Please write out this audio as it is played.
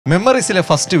മെമ്മറീസിലെ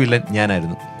first villain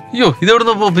ഞാനായിരുന്നു. അയ്യോ, ഇതെവിടെ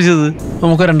നിന്ന് ഒപ്പിച്ചത്?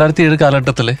 നമുക്ക് 2007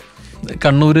 കാലഘട്ടത്തിലെ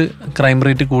കണ്ണൂർ ക്രൈം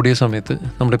റേറ്റ് കൂടിയ സമയത്ത്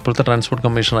നമ്മുടെ ഇപ്പോഴത്തെ ട്രാൻസ്പോർട്ട്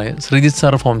കമ്മീഷണറായ ശ്രീജിത്ത്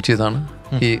സാറ് ഫോം ചെയ്താണ്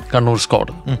ഈ കണ്ണൂർ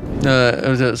സ്ക്വാഡ്.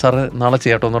 സാറ് നാളെ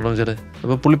ചെയ്യാട്ടോ എന്ന് പറഞ്ഞു വെച്ചാൽ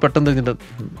അപ്പോൾ പുള്ളി പെട്ടെന്ന് കഴിഞ്ഞിട്ട്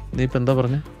നീ ഇപ്പം എന്താ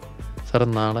പറഞ്ഞേ സാറേ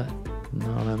നാളെ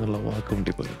എന്നുള്ള വാക്ക്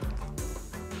മുട്ടിപ്പോയി.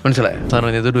 മനസ്സിലായോ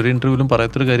സാറിന്? ഇതൊരു ഇൻ്റർവ്യൂവിലും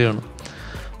പറയാത്തൊരു കാര്യമാണ്.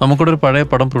 നമുക്കിവിടെ ഒരു പഴയ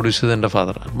പടം പ്രൊഡ്യൂസ് ചെയ്ത് എൻ്റെ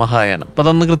ഫാദർ മഹായാനം. അപ്പോൾ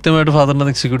അതന്ന് കൃത്യമായിട്ട് ഫാദറിൻ്റെ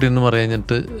എക്സിക്യൂട്ടീവ് എന്ന്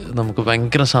പറഞ്ഞിട്ട് നമുക്ക്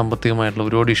ഭയങ്കര സാമ്പത്തികമായിട്ടുള്ള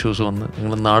ഒരുപാട് ഇഷ്യൂസ് വന്ന്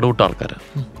ഞങ്ങൾ നാടുവിട്ട ആൾക്കാരാണ്.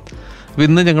 അപ്പോൾ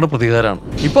ഇന്ന് ഞങ്ങളുടെ പ്രതികാരമാണ്.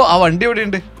 ഇപ്പോൾ ആ വണ്ടി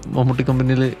എവിടെയുണ്ട്? മമ്മൂട്ടി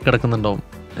കമ്പനിയിൽ കിടക്കുന്നുണ്ടാവും,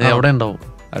 എവിടെ ഉണ്ടാവും.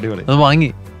 അടിപൊളി. അത് വാങ്ങി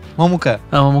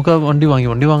നമുക്ക് വണ്ടി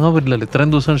വാങ്ങാൻ പറ്റില്ലല്ലോ,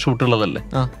 ഇത്രയും ദിവസം ഷൂട്ടുള്ളതല്ലേ.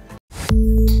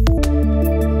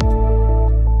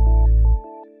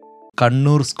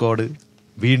 കണ്ണൂർ സ്ക്വാഡ്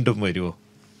വീണ്ടും വരുമോ?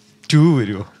 2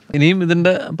 വരുമോ? ഇനിയും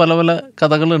ഇതിൻ്റെ പല പല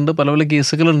കഥകളുണ്ട്, പല പല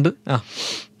കേസുകളുണ്ട്.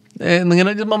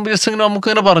 ഇങ്ങനെ ജസ്റ്റ് ഇങ്ങനെ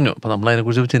നമുക്കിങ്ങനെ പറഞ്ഞു. അപ്പോൾ നമ്മൾ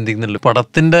അതിനെക്കുറിച്ച് ചിന്തിക്കുന്നില്ല.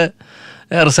 പടത്തിൻ്റെ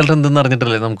റിസൾട്ട് എന്തെന്ന്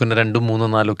അറിഞ്ഞിട്ടല്ലേ നമുക്ക് പിന്നെ 2, 3,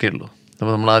 4 ഒക്കെ ഉള്ളൂ.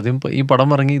 അപ്പോൾ നമ്മൾ ആദ്യം ഈ പടം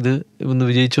ഇറങ്ങി ഇത് ഇന്ന്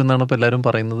വിജയിച്ചു എന്നാണ് ഇപ്പോൾ എല്ലാവരും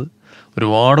പറയുന്നത്.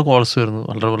 ഒരുപാട് കോൾസ് വരുന്നു,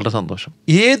 വളരെ വളരെ സന്തോഷം.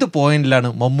 ഏത് പോയിന്റിലാണ്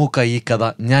മമ്മൂക്ക ഈ കഥ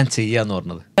ഞാൻ ചെയ്യാന്ന്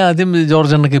പറഞ്ഞത്? ആദ്യം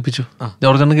ജോർജ് കേൾപ്പിച്ചു.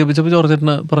 കേൾപ്പിച്ചപ്പോൾ ജോർജ്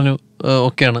പറഞ്ഞു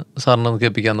ഓക്കെയാണ് സാറിനെ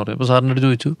കേൾപ്പിക്കാന്ന് പറഞ്ഞു. അപ്പോൾ സാറിനോട്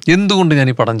ചോദിച്ചു എന്തുകൊണ്ട് ഞാൻ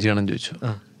ഈ പടം ചെയ്യണമെന്ന് ചോദിച്ചു.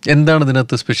 എന്താണ്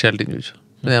ഇതിനകത്ത് സ്പെഷ്യാലിറ്റി എന്ന് ചോദിച്ചു.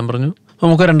 ഞാൻ പറഞ്ഞു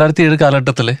നമുക്ക് 2007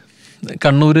 കാലഘട്ടത്തിലെ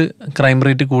കണ്ണൂർ ക്രൈം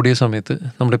റേറ്റ് കൂടിയ സമയത്ത്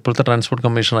നമ്മുടെ ഇപ്പോഴത്തെ ട്രാൻസ്പോർട്ട്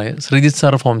കമ്മീഷണറായ ശ്രീജിത്ത്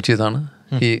സാറ് ഫോം ചെയ്താണ്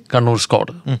ഈ കണ്ണൂർ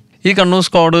സ്ക്വാഡ്. ഈ കണ്ണൂർ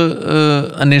സ്ക്വാഡ്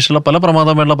അന്വേഷിച്ചുള്ള പല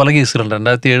പ്രമാദമായുള്ള പല കേസുകളുണ്ട്.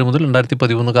 2007 മുതൽ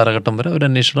 2013 കാലഘട്ടം വരെ അവർ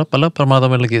അന്വേഷിച്ചുള്ള പല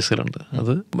പ്രമാദമായുള്ള കേസുകളുണ്ട്.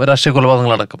 അത് രാഷ്ട്രീയ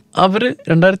കൊലപാതകങ്ങളടക്കം. അവർ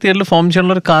 2007 ഫോം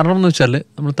ചെയ്യാനുള്ള ഒരു കാരണം എന്ന് വെച്ചാൽ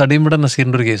നമ്മൾ തടിയമ്പിട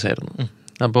നസീറിൻ്റെ ഒരു കേസായിരുന്നു.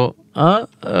 അപ്പോൾ ആ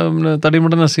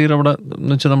തടിയമ്പിട നസീർ അവിടെ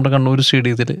എന്ന് വെച്ചാൽ നമ്മുടെ കണ്ണൂർ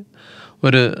സ്റ്റേഡിയത്തിൽ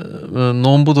ഒരു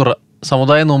നോമ്പുതുറ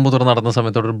സമുദായ നോമ്പുതുറ നടന്ന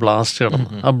സമയത്തോടെ ഒരു ബ്ലാസ്റ്റ് നടന്നു.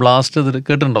 ആ ബ്ലാസ്റ്റ് അതിൽ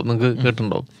നിങ്ങൾക്ക്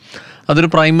കേട്ടിട്ടുണ്ടാവും. അതൊരു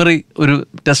പ്രൈമറി ഒരു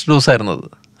ടെസ്റ്റ് ഡോസ് ആയിരുന്നത്.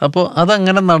 അപ്പോൾ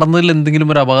അതങ്ങനെ നടന്നതിൽ എന്തെങ്കിലും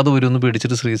ഒരു അപകടം വരുമെന്ന്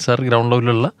പേടിച്ചിട്ട് ശ്രീ സാർ ഗ്രൗണ്ട്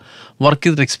ലെവലിലുള്ള വർക്ക്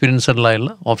ചെയ്തിട്ട്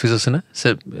എക്സ്പീരിയൻസ്ഡായുള്ള ഓഫീസേഴ്സിനെ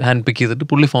ഹാൻഡ് പിക്ക് ചെയ്തിട്ട്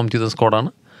പുള്ളി ഫോം ചെയ്ത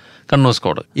സ്ക്വാഡാണ് കണ്ണൂർ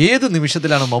സ്ക്വാഡ്. ഏത്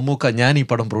നിമിഷത്തിലാണ് മമ്മൂക്ക ഞാൻ ഈ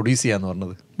പടം പ്രൊഡ്യൂസ് ചെയ്യാന്ന്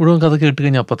പറഞ്ഞത്? മുഴുവൻ കഥ കേട്ട്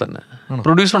കഴിഞ്ഞാൽ അപ്പം തന്നെ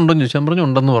പ്രൊഡ്യൂസർ ഉണ്ടോയെന്ന് ചോദിച്ചാൽ പറഞ്ഞു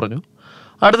ഉണ്ടെന്ന് പറഞ്ഞു.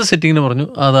 അടുത്ത സെറ്റിങ്ങിന് പറഞ്ഞു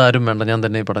അതാരും വേണ്ട, ഞാൻ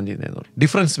തന്നെ ഈ പടം ചെയ്യുന്നതെന്ന് പറഞ്ഞു.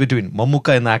 ഡിഫറൻസ് ബിറ്റ്വീൻ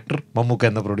മമ്മൂക്ക എന്ന ആക്ടർ, മമ്മൂക്ക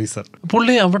എന്ന പ്രൊഡ്യൂസർ.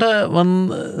 പുള്ളി അവിടെ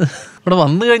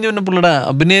വന്നു കഴിഞ്ഞ പിന്നെ പുള്ളിയുടെ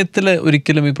അഭിനയത്തിൽ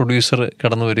ഒരിക്കലും ഈ പ്രൊഡ്യൂസർ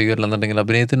കടന്നു വരികയോ അല്ലെന്നുണ്ടെങ്കിൽ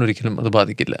അഭിനയത്തിന് ഒരിക്കലും അത്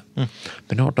ബാധിക്കില്ല.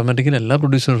 പിന്നെ ഓട്ടോമാറ്റിക്കലി എല്ലാ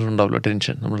പ്രൊഡ്യൂസേഴ്സും ഉണ്ടാവില്ല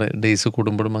ടെൻഷൻ. നമ്മുടെ ഡേയ്സ്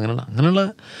കൂടുമ്പോഴും അങ്ങനെയുള്ള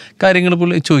കാര്യങ്ങൾ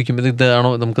പുള്ളി ചോദിക്കും.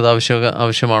 ഇതാണോ നമുക്കത്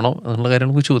ആവശ്യമാണോ എന്നുള്ള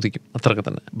കാര്യങ്ങൾക്ക് ചോദിക്കും. അത്രയൊക്കെ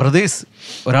തന്നെ. ബ്രദേഴ്സ്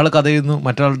ഒരാൾ കഥ ചെയ്യുന്നു,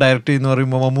 മറ്റൊരാൾ ഡയറക്റ്റ് ചെയ്യുന്നു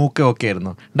പറയുമ്പോൾ മമ്മൂക്ക ഓക്കെ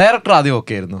ആയിരുന്നു, ഡയറക്ടർ ആദ്യം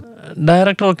ഓക്കെ ആയിരുന്നു.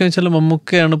 ഡയറക്ടർ ഓക്കെ വെച്ചാൽ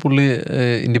മമ്മൂക്കയാണ് പുള്ളി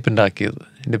ഇൻഡിപെൻഡൻ്റ് ആക്കിയത്.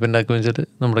 ഇൻഡിപെൻഡൻ്റ് ആക്കി വെച്ചാൽ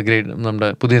നമ്മുടെ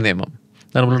പുതിയ നിയമം,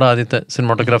 നമ്മളുടെ ആദ്യത്തെ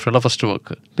സിനിമാറ്റോഗ്രാഫിയുടെ ഫസ്റ്റ്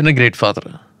വർക്ക്, പിന്നെ ഗ്രേറ്റ് ഫാദർ.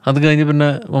 അത് കഴിഞ്ഞ് പിന്നെ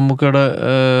മമ്മൂക്കയുടെ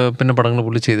പിന്നെ പടങ്ങൾ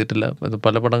പുള്ളി ചെയ്തിട്ടില്ല. അത്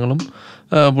പല പടങ്ങളും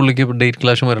പുള്ളിക്ക് ഡേറ്റ്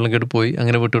ക്ലാഷും വരെല്ലാം കേട്ട് പോയി.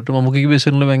 അങ്ങനെ വിട്ടുവിട്ട് മമ്മൂക്കയ്ക്ക്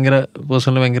പേഴ്സണലി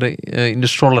ഭയങ്കര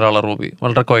ഇൻട്രസ്റ്റ് ഉള്ള ഒരാളാണ് റോബി.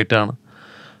 വളരെ ക്വയറ്റാണ്,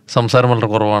 സംസാരം വളരെ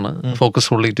കുറവാണ്, focus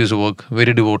fully to his work,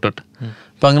 very devoted.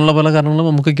 അപ്പം അങ്ങനെയുള്ള പല കാരണങ്ങളും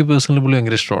നമുക്കൊക്കെ പേഴ്സണലി പുള്ളി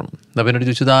ഭയങ്കര ഇഷ്ടമാണ്. അപ്പം എന്നോട്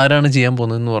ചോദിച്ചു ഇത് ആരാണ് ചെയ്യാൻ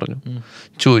പോകുന്നതെന്ന് പറഞ്ഞു.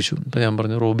 ചോദിച്ചു. അപ്പം ഞാൻ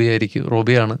പറഞ്ഞു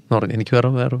റോബിയാണ് എന്ന് പറഞ്ഞു. എനിക്ക് വേറെ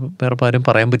ആരും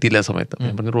പറയാൻ പറ്റിയില്ല ആ സമയത്ത്.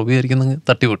 ഞാൻ പറഞ്ഞു റോബി ആയിരിക്കും എന്ന്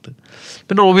തട്ടിവിട്ട്.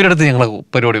 പിന്നെ റോബിയുടെ അടുത്ത് ഞങ്ങൾ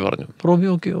പരിപാടി പറഞ്ഞു. റോബി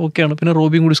ഓക്കെയാണ്. പിന്നെ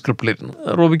റോബിയും കൂടി സ്ക്രിപ്റ്റിലിരുന്നു.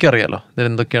 റോബിക്ക് അറിയാലോ ഇതിൽ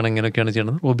എന്തൊക്കെയാണ് ഇങ്ങനെയൊക്കെയാണ്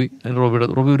ചെയ്യണത്.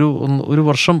 റോബി ഒരു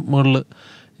വർഷം മുകളിൽ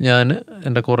ഞാൻ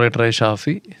എൻ്റെ കോറേറ്ററായ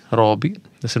ഷാഫി, റോബി,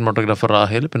 സിനിമാറ്റോഗ്രാഫർ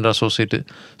റാഹേൽ, പിന്നെ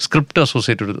സ്ക്രിപ്റ്റ്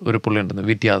അസോസിയേറ്റ് ഒരു പുള്ളി ഉണ്ടെന്ന്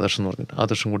VT ആദർശം എന്ന് പറഞ്ഞിട്ട്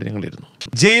ആദർശം കൂടി ഞങ്ങളിരുന്നു.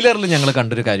 ജയിലറിൽ ഞങ്ങൾ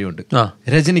കണ്ടൊരു കാര്യമുണ്ട്.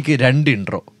 രജനിക്ക് 2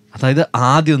 ഇൻട്രോ. അതായത്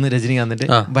ആദ്യം ഒന്ന് രജനികാന്തിന്റെ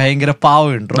ഭയങ്കര പാവ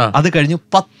ഇൻട്രോ, അത് കഴിഞ്ഞ്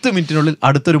 10 മിനിറ്റിനുള്ളിൽ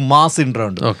അടുത്തൊരു മാസ് ഇൻട്രോ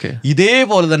ഉണ്ട്.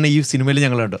 ഇതേപോലെ തന്നെ ഈ സിനിമയിൽ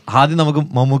ഞങ്ങളുണ്ട്. ആദ്യം നമുക്ക്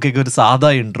മമ്മൂക്കയ്ക്ക് ഒരു സാധാ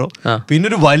ഇൻട്രോ, പിന്നെ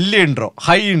ഒരു വലിയ ഇൻട്രോ,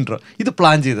 ഹൈ ഇൻട്രോ. ഇത്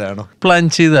പ്ലാൻ ചെയ്തതാണോ? പ്ലാൻ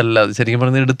ചെയ്തല്ല. അത് ശരിക്കും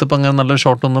പറഞ്ഞാൽ എടുത്തപ്പോൾ അങ്ങനെ നല്ലൊരു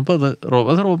ഷോട്ട് വന്നപ്പോൾ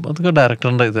അതൊക്കെ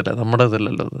ഡയറക്ടറിൻ്റെ ഇതല്ല, നമ്മുടെ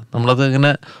ഇതല്ലല്ലോ. അത് നമ്മളത്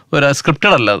ഇങ്ങനെ ഒരു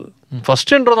സ്ക്രിപ്റ്റഡ് അല്ല. അത്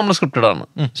ഫസ്റ്റ് ഇൻട്രോ നമ്മൾ സ്ക്രിപ്റ്റഡ് ആണ്.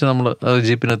 പക്ഷെ നമ്മൾ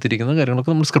ജീപ്പിനകത്തിരിക്കുന്ന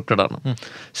കാര്യങ്ങളൊക്കെ നമ്മൾ സ്ക്രിപ്റ്റഡ് ആണ്.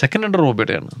 സെക്കൻഡ് ഇൻട്രോ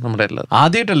റോബിയുടെയാണ് നമ്മുടെ എല്ലാം.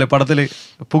 ആദ്യമായിട്ടല്ലേ പടത്തിൽ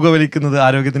പുകവലിക്കുന്നത്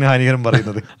ആരോഗ്യത്തിന് ഹാനികരം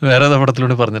പറയുന്നത്? വേറെ ഏതാ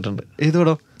പടത്തിലൂടെ പറഞ്ഞിട്ടുണ്ട്.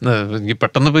 ഏതോടോ എനിക്ക്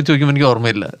പെട്ടെന്ന് പോയി ചോദിക്കുമ്പോൾ എനിക്ക്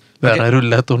ഓർമ്മയില്ല. വേറെ ആരും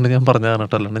ഇല്ലാത്തതുകൊണ്ട് ഞാൻ പറഞ്ഞതാണ്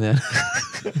കേട്ടോ, അല്ലാണ്ട് ഞാൻ.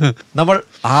 നമ്മൾ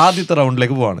ആദ്യത്തെ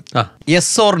റൗണ്ടിലേക്ക് പോവാണ്.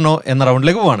 യെസ് ഓർ നോ എന്ന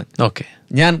റൗണ്ടിലേക്ക് പോവാണ്. ഓക്കെ.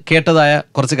 ഞാൻ കേട്ടതായ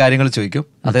കുറച്ച് കാര്യങ്ങൾ ചോദിക്കും.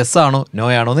 അത് എസ് ആണോ നോ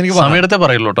ആണോ എന്ന് എനിക്ക് സമയത്തെ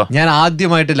പറയുള്ളൂ കേട്ടോ. ഞാൻ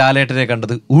ആദ്യമായിട്ട് ലാലേട്ടനെ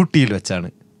കണ്ടത് ഊട്ടിയിൽ വെച്ചാണ്.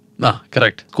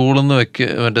 കറക്റ്റ്. സ്കൂളിൽ നിന്ന്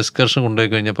എക്സ്കർഷൻ കൊണ്ടുപോയി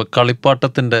കഴിഞ്ഞപ്പോൾ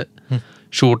കളിപ്പാട്ടത്തിൻ്റെ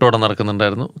ഷൂട്ട് അവിടെ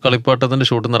നടക്കുന്നുണ്ടായിരുന്നു. കളിപ്പാട്ടത്തിൻ്റെ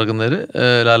ഷൂട്ട് നടക്കുന്നതിൽ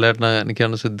ലാലേട്ടന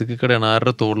എനിക്കാണ് സിദ്ദിഖിക്കടയാണ്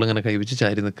ആരുടെ തോളിൽ ഇങ്ങനെ കൈവച്ച്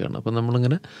ചാരി നിൽക്കുകയാണ്. അപ്പം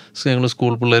നമ്മളിങ്ങനെ ഞങ്ങൾ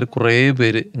സ്കൂൾ പിള്ളേർ കുറേ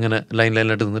പേര് ഇങ്ങനെ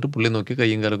ലൈനായിട്ട് നിന്നിട്ട് പുള്ളി നോക്കി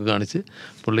കയ്യും കാലൊക്കെ കാണിച്ച്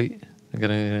പുള്ളി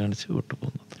ഇങ്ങനെ കാണിച്ച് വിട്ടു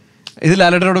പോകുന്നത്. ഇത്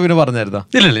ലാലേട്ടനോട് പിന്നെ പറഞ്ഞായിരുന്നോ?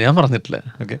 ഇല്ല, ഞാൻ പറഞ്ഞിട്ടില്ല.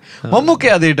 ഓക്കെ.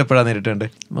 മമ്മൂക്ക ആദ്യമായിട്ട് എപ്പോഴാണ് നേരിട്ടുണ്ട്?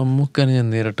 മമ്മൂക്കനെ ഞാൻ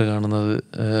നേരിട്ട് കാണുന്നത്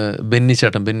ബെന്നി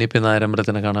ഇപ്പം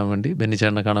നായരമ്പലത്തിനെ കാണാൻ വേണ്ടി, ബെന്നി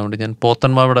ചേട്ടനെ കാണാൻ വേണ്ടി ഞാൻ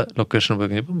പോത്തന്മാവിടെ ലൊക്കേഷനിൽ പോയി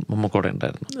കഴിഞ്ഞപ്പോൾ മമ്മൂക്കോടെ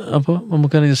ഉണ്ടായിരുന്നു. അപ്പോൾ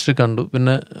മമ്മൂക്കനെ ജസ്റ്റ് കണ്ടു.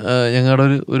 പിന്നെ ഞങ്ങളുടെ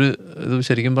ഒരു ഇത്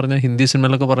ശരിക്കും പറഞ്ഞാൽ ഹിന്ദി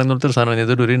സിനിമയിലൊക്കെ പറയുന്ന പോലത്തെ ഒരു സാധനമാണ്.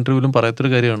 ഇതൊരു ഇൻ്റർവ്യൂവിലും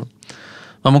പറയാത്തൊരു കാര്യമാണ്.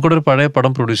 നമുക്കിവിടെ ഒരു പഴയ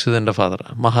പടം പ്രൊഡ്യൂസ് ചെയ്തത് എൻ്റെ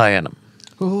ഫാദറാണ്, മഹായാനം.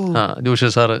 ജോഷി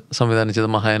സാറ് സംവിധാനം ചെയ്ത്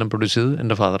മഹായാനം പ്രൊഡ്യൂസ് ചെയ്തത്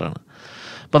എൻ്റെ ഫാദറാണ്.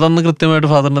 അപ്പോൾ അതന്ന് കൃത്യമായിട്ട്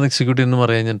ഫാദറിൻ്റെ എക്സിക്യൂട്ടീവ് എന്ന്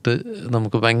പറഞ്ഞിട്ട്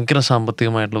നമുക്ക് ഭയങ്കര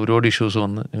സാമ്പത്തികമായിട്ടുള്ള ഒരുപാട് ഇഷ്യൂസ്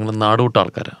വന്ന് ഞങ്ങൾ നാടുവിട്ട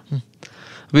ആൾക്കാരാണ്.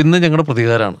 അപ്പോൾ ഇന്ന് ഞങ്ങളുടെ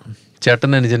പ്രതികാരമാണ്,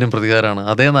 ചേട്ടൻ്റെ അനുജൻ്റെയും പ്രതികാരമാണ്.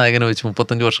 അതേ നായകനെ വെച്ച്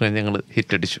 35 വർഷം കഴിഞ്ഞ് ഞങ്ങൾ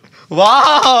ഹിറ്റ് അടിച്ചു.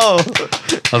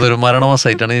 അതൊരു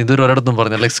മരണമാസമായിട്ടാണ്. ഇതൊരു ഒരിടത്തും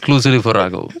പറഞ്ഞാൽ എക്സ്ക്ലൂസീവ്ലി ഫോർ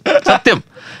രാഘവ്. സത്യം,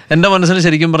 എൻ്റെ മനസ്സിൽ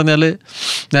ശരിക്കും പറഞ്ഞാൽ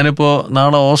ഞാനിപ്പോൾ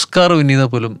നാളെ ഓസ്കാർ വിൻ ചെയ്താൽ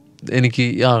പോലും എനിക്ക്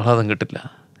ഈ ആഹ്ലാദം കിട്ടില്ല.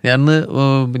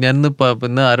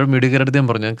 പിന്നെ ആരോ മീഡിയക്കാരുടെ ഞാൻ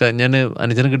പറഞ്ഞു, ഞാൻ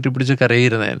അനുജനെ കെട്ടിപ്പിടിച്ച്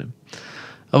കരയിരുന്ന ഞാൻ.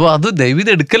 അപ്പോൾ അത് ദൈവം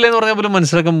എടുക്കല്ലേ എന്ന് പറഞ്ഞാൽ പോലും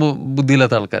മനസ്സിലാക്കാൻ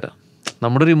ബുദ്ധിയില്ലാത്ത ആൾക്കാരാണ്.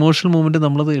 നമ്മുടെ ഒരു ഇമോഷണൽ മൂവ്മെൻറ്റ്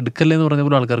നമ്മളത് എടുക്കല്ലേ എന്ന് പറഞ്ഞാൽ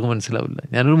പോലും ആൾക്കാർക്ക് മനസ്സിലാവില്ല.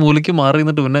 ഞാനൊരു മൂലയ്ക്ക് മാറി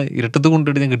നിന്നിട്ട് പിന്നെ ഇരട്ടത്ത്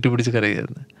കൊണ്ടിട്ട് ഞാൻ കെട്ടിപ്പിടിച്ച്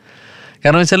കരയായിരുന്നു.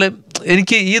 കാരണം വെച്ചാൽ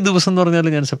എനിക്ക് ഈ ദിവസം എന്ന് പറഞ്ഞാൽ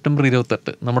ഞാൻ സെപ്റ്റംബർ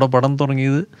 28, നമ്മുടെ പടം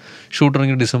തുടങ്ങിയത് ഷൂട്ട്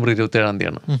തുടങ്ങിയത് ഡിസംബർ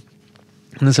 27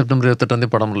 ഇന്ന് സെപ്റ്റംബർ 28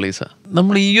 പടം റിലീസാണ്.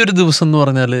 നമ്മൾ ഈ ഒരു ദിവസം എന്ന്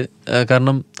പറഞ്ഞാൽ,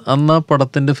 കാരണം അന്ന് ആ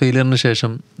പടത്തിൻ്റെ ഫെയിലിയറിന്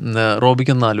ശേഷം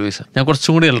റോബിക്ക് 4 വയസ്സാണ്, ഞാൻ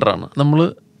കുറച്ചും കൂടി എൽഡറാണ്. നമ്മൾ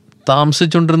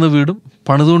താമസിച്ചുകൊണ്ടിരുന്ന വീടും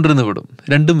പണിതുകൊണ്ടിരുന്ന വീടും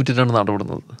രണ്ടും വിറ്റിട്ടാണ്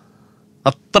നാടുവിടുന്നത്.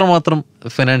 അത്രമാത്രം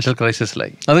ഫിനാൻഷ്യൽ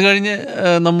ക്രൈസിസിലായി. അത് കഴിഞ്ഞ്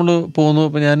നമ്മൾ പോന്നു.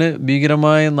 അപ്പോൾ ഞാൻ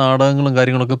ഭീകരമായ നാടകങ്ങളും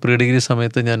കാര്യങ്ങളൊക്കെ പ്രീ ഡിഗ്രി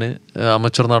സമയത്ത് ഞാൻ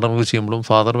അമച്ചർ നാടകങ്ങൾ ചെയ്യുമ്പോഴും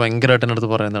ഫാദർ ഭയങ്കരമായിട്ട് എൻ്റെ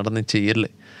അടുത്ത് പറയുന്നത്, നീ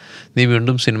ചെയ്യല്ലേ, നീ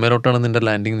വീണ്ടും സിനിമയിലോട്ടാണ് നിൻ്റെ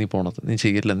ലാൻഡിങ്, നീ പോണത്, നീ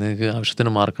ചെയ്യില്ല, നിനക്ക്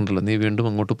ആവശ്യത്തിന് മാർക്കുണ്ടല്ലോ, നീ വീണ്ടും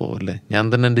അങ്ങോട്ട് പോകല്ലേ, ഞാൻ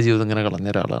തന്നെ എൻ്റെ ജീവിതം ഇങ്ങനെ കളഞ്ഞ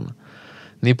ഒരാളാണ്,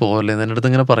 നീ പോകല്ലേ എന്ന് എൻ്റെ അടുത്ത്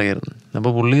ഇങ്ങനെ പറയായിരുന്നു.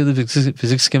 അപ്പോൾ പുള്ളി ഇത്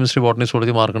ഫിസിക്സ് കെമിസ്ട്രി ബോട്ടണി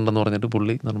സുവോളജി മാർക്കുണ്ടെന്ന് പറഞ്ഞിട്ട്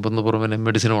പുള്ളി നിർബന്ധപൂർവ്വം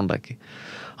മെഡിസിനും ഉണ്ടാക്കി.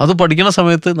 അത് പഠിക്കുന്ന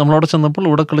സമയത്ത് നമ്മളവിടെ ചെന്നപ്പോൾ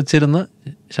ഇവിടെ കളിച്ചിരുന്ന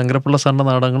ശങ്കരപ്പിള്ള സാറിൻ്റെ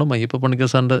നാടകങ്ങളും അയ്യപ്പ പണിക്കർ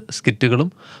സാറിൻ്റെ സ്കിറ്റുകളും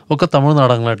ഒക്കെ തമിഴ്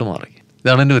നാടകങ്ങളായിട്ട് മാറി.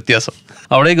 ഇതാണ് എൻ്റെ വ്യത്യാസം.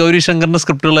 അവിടെ ഗൗരി ശങ്കറിൻ്റെ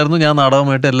സ്ക്രിപ്റ്റുകളായിരുന്നു ഞാൻ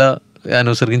നാടകമായിട്ട് എല്ലാ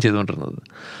ആനിവേഴ്സറിക്കും ചെയ്തുകൊണ്ടിരുന്നത്.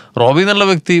 റോബി എന്നുള്ള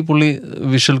വ്യക്തി പുള്ളി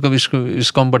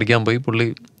വിഷ്കോം പഠിക്കാൻ പോയി, പുള്ളി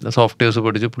സോഫ്റ്റ്വെയർസ്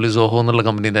പഠിച്ചു, പുള്ളി സോഹോ എന്നുള്ള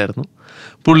കമ്പനിയിലായിരുന്നു.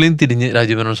 പുള്ളിയും തിരിഞ്ഞ്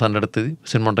രാജീവ് മേനോൻ സാറിൻ്റെ അടുത്ത്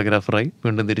സിനിമാട്ടോഗ്രാഫറായി,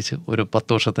 വീണ്ടും തിരിച്ച് ഒരു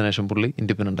 10 വർഷത്തിന് ശേഷം പുള്ളി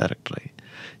ഇൻഡിപെൻഡൻറ്റ് ഡയറക്ടറായി.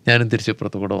 ഞാനും തിരിച്ച്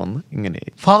ഇപ്പുറത്ത് കൂടെ വന്ന്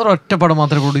ഇങ്ങനെയായി. ഫാദർ ഒറ്റ പടം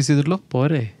മാത്രമേ പ്രൊഡ്യൂസ് ചെയ്തിട്ടുള്ളൂ?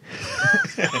 പോരെ,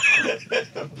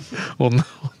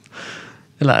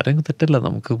 അല്ല ആരെങ്കിലും തെറ്റല്ല,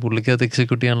 നമുക്ക് പുള്ളിക്കകത്ത്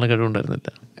എക്സിക്യൂട്ട് ചെയ്യാനുള്ള കഴിവുണ്ടായിരുന്നില്ല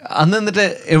അന്ന്. എന്നിട്ട്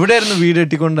എവിടെയായിരുന്നു വീട്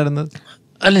കെട്ടിക്കൊണ്ടിരുന്നത്?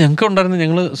 അല്ല, ഞങ്ങൾക്ക് ഉണ്ടായിരുന്നത്,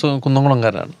 ഞങ്ങൾ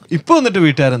കുന്നംകുളംകാരാണ്. ഇപ്പോൾ എന്നിട്ട്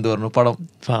വീട്ടുകാരെന്ത് പറഞ്ഞു? പടം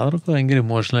ഫാദർക്ക് ഭയങ്കര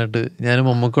ഇമോഷണലായിട്ട്, ഞാനും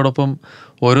മമ്മൂക്കോടൊപ്പം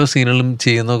ഓരോ സീനുകളും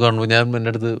ചെയ്യുന്നത് കാണുമ്പോൾ ഞാൻ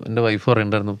എൻ്റെ അടുത്ത് എൻ്റെ വൈഫ്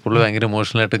പറയുന്നുണ്ടായിരുന്നു, പുള്ളി ഭയങ്കര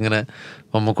ഇമോഷണലായിട്ട് ഇങ്ങനെ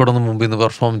മമ്മൂക്കോടൊന്ന് മുമ്പിൽ നിന്ന്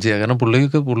പെർഫോം ചെയ്യുക. കാരണം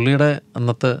പുള്ളിയുടെ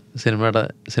അന്നത്തെ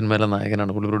സിനിമയിലെ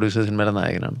നായകനാണ്, പുള്ളി പ്രൊഡ്യൂസ് ചെയ്ത സിനിമയിലെ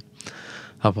നായകനാണ്.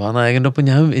 അപ്പോൾ ആ നായകൻ്റെ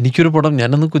ഒപ്പം എനിക്കൊരു പടം,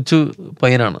 ഞാനന്ന് കൊച്ചു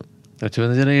പയ്യനാണ്, കൊച്ചു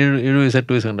എന്ന് വെച്ചാൽ 7 വയസ്സ്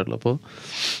 8 വയസ്സ് കണ്ടല്ലോ. അപ്പോൾ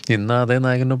ഇന്ന് അതേ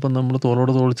നായകൻ്റെ ഒപ്പം നമ്മൾ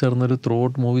തോളോട് തോൾ ചേർന്നൊരു ത്രൂ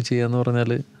ഔട്ട് മൂവി ചെയ്യാന്ന്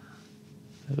പറഞ്ഞാൽ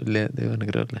വലിയ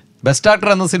ദൈവാനുഗ്രഹമല്ലേ. ബെസ്റ്റ് ആക്ടർ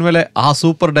എന്ന സിനിമയിലെ ആ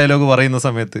സൂപ്പർ ഡയലോഗ് പറയുന്ന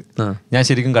സമയത്ത് ഞാൻ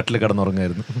ശരിക്കും കട്ടിൽ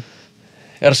കിടന്നുറങ്ങായിരുന്നു.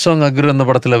 വർഷങ് അഗ്രു എന്ന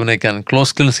പടത്തിൽ അഭിനയിക്കാൻ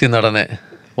ക്ലോസ് കിൽസ്കി നടനെ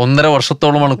 1.5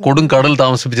 വർഷത്തോളമാണ് കൊടും കടൽ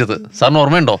താമസിപ്പിച്ചത്. സാറിന്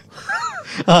ഓർമ്മയുണ്ടോ?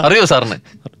 അറിയോ സാറിന്?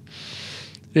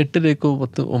 8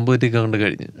 9 കൊണ്ട്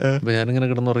കഴിഞ്ഞ്. അപ്പൊ ഞാനിങ്ങനെ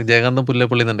കിടന്നുറങ്ങി. ജയകാന്തൻ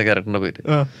പുല്ലേപ്പള്ളി എന്നെ ക്യാരക്ടറിന്റെ പേര്.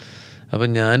 അപ്പം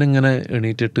ഞാനിങ്ങനെ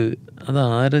എണീറ്റിട്ട് അത്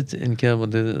ആരെ എനിക്ക്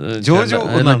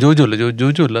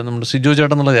ജോജു അല്ല, നമ്മുടെ സിജോ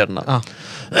ചേട്ടൻ എന്നുള്ള ചേട്ടനാണ്.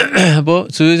 അപ്പോൾ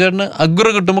സിജോ ചേട്ടന് അഗ്രു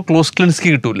കിട്ടുമ്പോൾ ക്ലോസ് ക്ലിൻസ്കി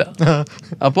കിട്ടൂല.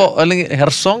 അപ്പോൾ അല്ലെങ്കിൽ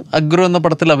ഹെർസോങ് അഗ്രു എന്ന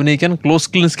പടത്തിൽ അഭിനയിക്കാൻ ക്ലോസ്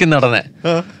ക്ലിൻസ്കി നടനെ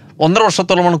 1.5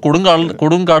 വർഷത്തോളമാണ്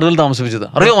കൊടുങ്കാടുകൾ താമസിപ്പിച്ചത്.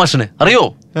 അറിയോ മാഷിനെ? അറിയോ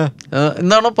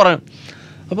എന്താണോ പറയാം.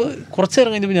 അപ്പോൾ കുറച്ച്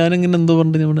നേരം കഴിഞ്ഞപ്പോൾ ഞാനിങ്ങനെ എന്തോ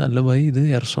പറഞ്ഞിട്ട് ഞാൻ അല്ല ഭായി, ഇത്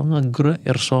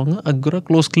എർസോങ് അഗ്ര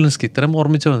ക്ലോസ് ക്ലിൻസ്കി ഇത്രയും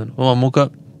ഓർമ്മിച്ച വന്നു. അപ്പോൾ മമ്മൂക്ക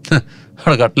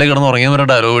അവിടെ കട്ടിലേക്ക് കിടന്ന് ഉറങ്ങിയവരെ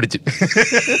ഡയലോഗ് അടിച്ചു.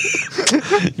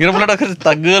 ഇങ്ങനെ പുള്ളിയുടെ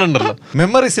തഗ്ഗുകളുണ്ടല്ലോ.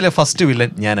 മെമ്മറീസിലെ ഫസ്റ്റ് വില്ലൻ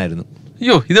ഞാനായിരുന്നു.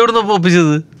 അയ്യോ, ഇതെവിടുന്ന്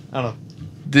ഒപ്പിച്ചത്?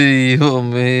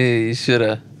 ദൈവമേ ഈശ്വര,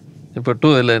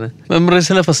 പെട്ടുപോയല്ലേ.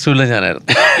 മെമ്മറീസിലെ ഫസ്റ്റ് വില്ലൻ ഞാനായിരുന്നു.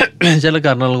 ചില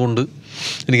കാരണങ്ങൾ കൊണ്ട്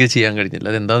എനിക്ക് ചെയ്യാൻ കഴിഞ്ഞില്ല.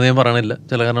 അതെന്താണെന്ന് ഞാൻ പറയണില്ല.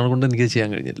 ചില കാരണങ്ങൾ കൊണ്ട് എനിക്ക് ചെയ്യാൻ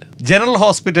കഴിഞ്ഞില്ല. ജനറൽ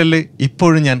ഹോസ്പിറ്റലിൽ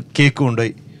ഇപ്പോഴും ഞാൻ കേക്ക്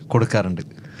കൊണ്ടുപോയി കൊടുക്കാറുണ്ട്.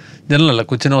 ജനറലല്ല,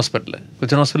 കൊച്ചിൻ ഹോസ്പിറ്റൽ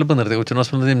ഇപ്പോൾ നിർത്തി. കൊച്ചിൻ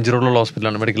ഹോസ്പിറ്റൽ MG റോഡിലുള്ള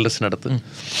ഹോസ്പിറ്റലാണ്, മെഡിക്കൽ ടെസ്റ്റിനടുത്ത്.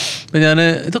 അപ്പം ഞാൻ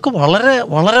ഇതൊക്കെ വളരെ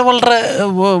വളരെ വളരെ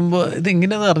ഇത്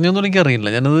ഇങ്ങനെ അറിഞ്ഞൊന്നും എനിക്കറിയില്ല.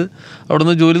 ഞാനത് അവിടെ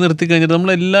നിന്ന് ജോലി നിർത്തി കഴിഞ്ഞിട്ട്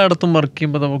നമ്മൾ എല്ലായിടത്തും വർക്ക്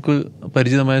ചെയ്യുമ്പോൾ നമുക്ക്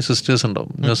പരിചിതമായ സിസ്റ്റേഴ്സ്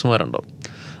ഉണ്ടാവും, നഴ്സുമാരുണ്ടാവും.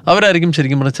 അവരായിരിക്കും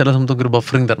ശരിക്കും പറഞ്ഞാൽ ചില സമയത്തൊക്കെ ഒരു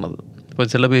ബഫറിങ് തരണത്.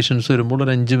 ഇപ്പോൾ ചില പേഷ്യൻസ് വരുമ്പോൾ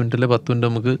ഒരു 5 മിനിറ്റ് അല്ലെങ്കിൽ 10 മിനിറ്റ്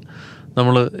നമുക്ക്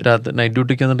നമ്മൾ രാത്രി നൈറ്റ്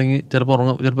ഡ്യൂട്ടിക്ക് എന്നുണ്ടെങ്കിൽ ചിലപ്പോൾ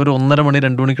ഒരു 1:30 മണി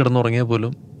 2 മണി കിടന്ന് ഉറങ്ങിയാൽ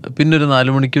പോലും പിന്നെ ഒരു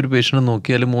 4 മണിക്ക് ഒരു പേഷ്യൻറ്റ്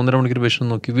നോക്കി അല്ലെങ്കിൽ 3:30 മണിക്ക് ഒരു പേഷ്യൻറ്റ്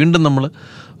നോക്കി വീണ്ടും നമ്മൾ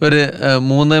ഒരു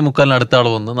 3:45 അടുത്ത ആൾ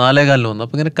വന്ന് 4:15 വന്നു.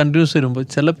 അപ്പോൾ ഇങ്ങനെ കണ്ടിന്യൂസ് വരുമ്പോൾ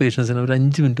ചില പേഷ്യൻസിന് ഒരു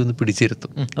 5 മിനിറ്റ് ഒന്ന്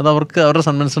പിടിച്ചിരുത്തും. അത് അവർക്ക് അവരുടെ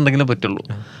സൺമൻസ് ഉണ്ടെങ്കിലേ പറ്റുള്ളൂ.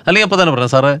 അല്ലെങ്കിൽ അപ്പോൾ തന്നെ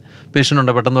പറയാം സാറേ പേഷ്യൻ്റ്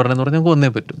ഉണ്ട് പെട്ടെന്ന് പറഞ്ഞെന്ന് പറഞ്ഞാൽ ഞങ്ങൾക്ക്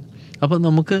വന്നേ പറ്റും. അപ്പോൾ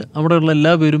നമുക്ക് അവിടെയുള്ള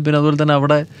എല്ലാ പേരും പിന്നെ അതുപോലെ തന്നെ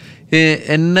അവിടെ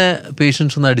എന്നെ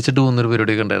പേഷ്യൻസ് ഒന്ന് അടിച്ചിട്ട് പോകുന്നൊരു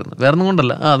പരിപാടിയൊക്കെ ഉണ്ടായിരുന്നു. വേറെ ഒന്നും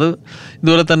കൊണ്ടല്ല, അത്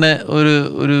ഇതുപോലെ തന്നെ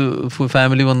ഒരു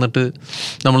ഫാമിലി വന്നിട്ട്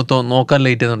നമ്മൾ നോക്കാൻ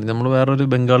ലേറ്റ് ആയിരുന്നു. നമ്മൾ വേറൊരു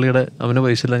ബംഗാളിയുടെ അവന്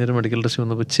പൈസ ഇല്ലാഞ്ഞിട്ട് മെഡിക്കൽ ടെസ്റ്റ്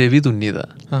വന്നപ്പോൾ ചെവി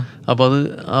തുന്നിയതാണ്. അപ്പോൾ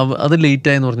അത്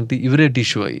ലേറ്റായെന്ന് പറഞ്ഞിട്ട് ഇവരായിട്ട്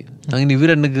ഇഷ്യൂ ആയി. അങ്ങനെ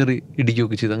ഇവരെന്നെ കയറി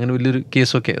ഇടിക്കുകയൊക്കെ ചെയ്തു. അങ്ങനെ വലിയൊരു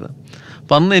കേസൊക്കെ ആയതാണ്.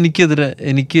 അപ്പം അന്ന്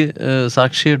എനിക്ക്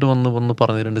സാക്ഷിയായിട്ട് വന്ന്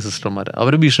പറഞ്ഞു 2 സിസ്റ്റർമാർ.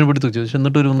 അവർ ഭീഷണിപ്പെടുത്തി ചോദിച്ചു,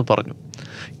 എന്നിട്ട് ഒരു വന്ന് പറഞ്ഞു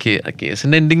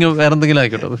കേസിൻ്റെ എൻഡിങ് വേറെ എന്തെങ്കിലും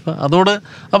ആയിക്കോട്ടെ.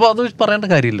 അപ്പോൾ അത് പറയേണ്ട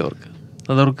കാര്യമില്ല അവർക്ക്,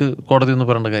 അതവർക്ക് കോടതി ഒന്നും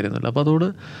പറയേണ്ട കാര്യമൊന്നുമില്ല. അപ്പോൾ അതോട്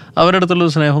അവരുടെ അടുത്തുള്ള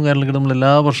സ്നേഹവും കാര്യങ്ങളൊക്കെ നമ്മൾ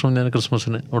എല്ലാ വർഷവും ഞാൻ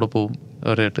ക്രിസ്മസിന് അവിടെ പോകും,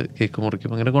 അവരായിട്ട് കേക്ക് മുറിക്കും.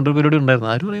 അങ്ങനെ കൊണ്ടൊരു പരിപാടി ഉണ്ടായിരുന്നു.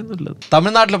 ആരും അറിയുന്നില്ല.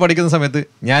 തമിഴ്നാട്ടിൽ പഠിക്കുന്ന സമയത്ത്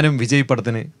ഞാനും വിജയ്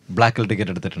പടത്തിന് ബ്ലാക്കിൽ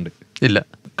ടിക്കറ്റ് എടുത്തിട്ടുണ്ട്. ഇല്ല,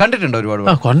 കണ്ടിട്ടുണ്ട് ഒരുപാട്.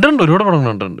 കണ്ടിട്ടുണ്ട്, ഒരുപാട് പടങ്ങൾ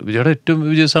കണ്ടിട്ടുണ്ട്.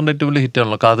 വിജയ് സാറിൻ്റെ ഏറ്റവും വലിയ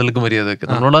ഹിറ്റാണല്ലോ കാതലിക്ക് മര്യാദയൊക്കെ.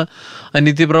 നമ്മളോട്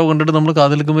അനിത്യ പ്രാവ് കണ്ടിട്ട് നമ്മൾ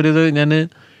കാതലിക്ക് മര്യാദ ഞാൻ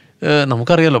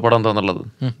നമുക്കറിയാലോ പടം എന്താണെന്നുള്ളത്.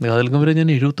 കാതലിക്ക് മര്യാദ ഞാൻ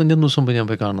 75 ദിവസം മുമ്പ് ഞാൻ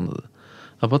പോയി കാണുന്നത്.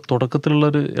 അപ്പോൾ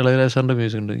തുടക്കത്തിലുള്ളൊരു ഇളയരാജ സാറിൻ്റെ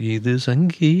മ്യൂസിക് ഉണ്ട്, ഇത്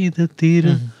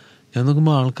സംഗീതത്തീരം. ഞാൻ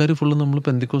നോക്കുമ്പോൾ ആൾക്കാർ ഫുള്ള് നമ്മൾ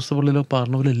പെന്തിക്കോസ്ത പള്ളിയിലോ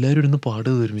പാടുന്ന പോലെ എല്ലാവരും ഇരുന്ന്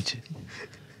പാടുക ഒരുമിച്ച്.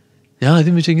 ഞാൻ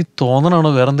ആദ്യം വെച്ചാൽ എനിക്ക്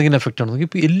തോന്നണാണോ വേറെ എന്തെങ്കിലും എഫക്റ്റ് ആണോ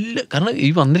ഇപ്പോൾ കാരണം ഈ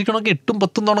വന്നിരിക്കണമൊക്കെ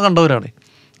 8-10 തവണ കണ്ടവരാണ്.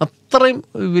 അത്രയും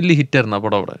വലിയ ഹിറ്റായിരുന്നു ആ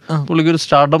പടം. അവിടെ പുള്ളിക്കൊരു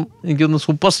സ്റ്റാർഡം, എനിക്കൊന്ന്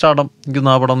സൂപ്പർ സ്റ്റാർഡം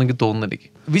എനിക്കൊന്ന് ആ പടം എനിക്ക് തോന്നുന്നു. എനിക്ക്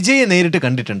വിജയെ നേരിട്ട്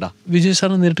കണ്ടിട്ടുണ്ടോ? വിജയ്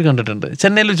സാറിനെ നേരിട്ട് കണ്ടിട്ടുണ്ട്.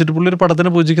 ചെന്നൈയിൽ വെച്ചിട്ട് പുള്ളി ഒരു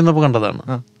പടത്തിനെ പൂജിക്കുന്നപ്പോൾ കണ്ടതാണ്.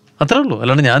 അത്രേ ഉള്ളൂ.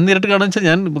 അല്ലാണ്ട് ഞാൻ നേരിട്ട് കാണുക വെച്ചാൽ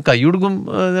ഞാൻ കൈ കൊടുക്കും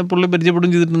പുള്ളി പരിചയപ്പെടും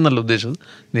ചെയ്തിട്ടുണ്ടെന്നല്ല ഉദ്ദേശിച്ചത്.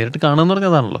 നേരിട്ട് കാണുമെന്ന്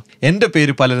പറഞ്ഞാൽ അതാണല്ലോ. എൻ്റെ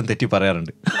പേര് പലരും തെറ്റി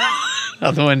പറയാറുണ്ട്.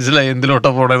 അത് മനസ്സിലായി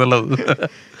എന്തിലോട്ടാ പോണെന്നുള്ളത്.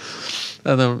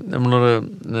 അത് നമ്മളൊരു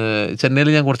ചെന്നൈയിൽ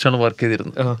ഞാൻ കുറച്ചാണ് വർക്ക്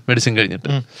ചെയ്തിരുന്നു മെഡിസിൻ കഴിഞ്ഞിട്ട്.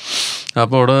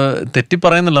 അപ്പോൾ അവിടെ തെറ്റി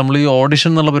പറയുന്നില്ല, നമ്മൾ ഈ ഓഡിഷൻ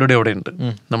എന്നുള്ള പരിപാടി അവിടെ ഉണ്ട്.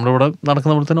 നമ്മുടെ ഇവിടെ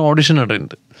നടക്കുന്ന പോലെ തന്നെ ഓഡിഷൻ അവിടെ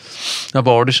ഉണ്ട്.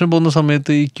 അപ്പോൾ ഓഡിഷൻ പോകുന്ന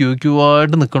സമയത്ത് ഈ ക്യൂ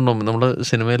ആയിട്ട് നിൽക്കണ്ടാവും നമ്മൾ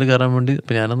സിനിമയിൽ കയറാൻ വേണ്ടി.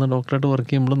 അപ്പോൾ ഞാനന്ന് ഡോക്ടറായിട്ട് വർക്ക്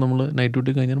ചെയ്യുമ്പോൾ നമ്മൾ നൈറ്റ്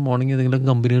ഡ്യൂട്ടി കഴിഞ്ഞാൽ മോർണിംഗ് ഏതെങ്കിലും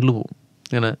കമ്പനികളിൽ പോകും.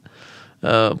 ഇങ്ങനെ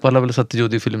പല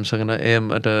സത്യജ്യോതി ഫിലിംസ്, അങ്ങനെ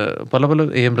പല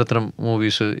AM രത്നം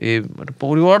മൂവീസ്,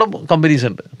 ഒരുപാട് കമ്പനീസ്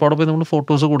ഉണ്ട്. അപ്പോൾ അവിടെ പോയി നമ്മൾ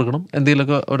ഫോട്ടോസ് കൊടുക്കണം.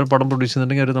 എന്തെങ്കിലുമൊക്കെ ഒരു പടം പ്രൊഡ്യൂസ്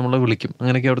ചെയ്യുന്നുണ്ടെങ്കിൽ അവർ നമ്മളെ വിളിക്കും.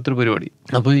 അങ്ങനെയൊക്കെ അവിടുത്തെ ഒരു പരിപാടി.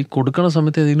 അപ്പോൾ ഈ കൊടുക്കുന്ന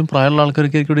സമയത്ത് ഏതെങ്കിലും പ്രായമുള്ള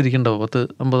ആൾക്കാരൊക്കെ ആയിരിക്കും ഇവിടെ ഇരിക്കണ്ടാവും.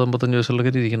 50-55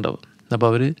 വയസ്സുള്ളവരൊക്കെ ഇരിക്കണ്ടാവും. അപ്പോൾ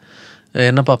അവർ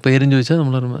എന്നെ പേരും ചോദിച്ചാൽ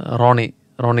നമ്മൾ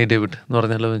റോണി ഡേവിഡ് എന്ന്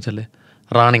പറഞ്ഞാലോ വെച്ചാൽ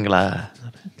റാണിങ്ങളാ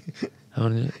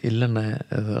പറഞ്ഞു. ഇല്ലെണ്ണ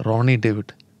റോണി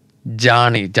ഡേവിഡ്.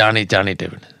 Johnny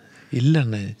David.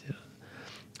 ഇല്ലെണ്ണ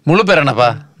മുളു പേരാണപ്പാ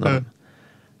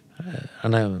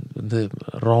അണ്ണ ഇത്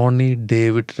റോണി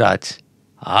ഡേവിഡ് രാജ്.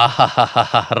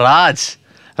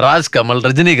 രാജ് കമൽ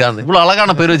രജനീകാന്ത് ഇവിടെ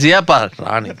അളകാണ് പേര് ചെയ്യാപ്പാ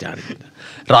റാണി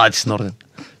രാജ് എന്ന് പറഞ്ഞു.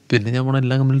 പിന്നെ ഞാൻ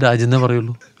എല്ലാ കമ്പനിയും രാജ് എന്നേ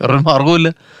പറയുള്ളൂ, വേറൊരു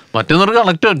മാർഗവുമില്ല. മറ്റൊന്നൊരു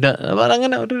കണക്റ്റും ഇല്ല.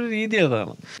 അങ്ങനെ ഒരു രീതി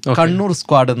അതാണ്. കണ്ണൂർ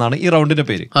സ്ക്വാഡ് എന്നാണ് ഈ റൗണ്ടിന്റെ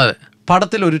പേര്. അതെ.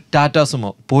 പടത്തിൽ ഒരു ടാറ്റാ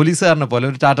സുമോ, പോലീസുകാരനെ പോലെ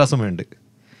ഒരു ടാറ്റാ സുമോ ഉണ്ട്.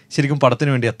 ശരിക്കും പടത്തിന്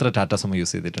വേണ്ടി എത്ര ടാറ്റാ സുമോ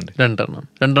യൂസ് ചെയ്തിട്ടുണ്ട്?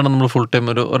 2 നമ്മൾ ഫുൾ ടൈം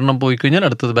ഒരെണ്ണം പോയി കഴിഞ്ഞാൽ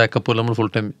അടുത്തത് ബാക്കപ്പ് പോലെ നമ്മൾ ഫുൾ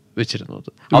ടൈം വെച്ചിരുന്നത്.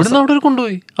 അവിടെ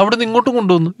കൊണ്ടുപോയി, അവിടെ നിന്ന് ഇങ്ങോട്ടും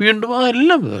കൊണ്ടുവന്നു വീണ്ടും.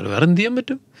 എല്ലാം വേറെ എന്ത് ചെയ്യാൻ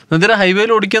പറ്റും? എന്തിനാ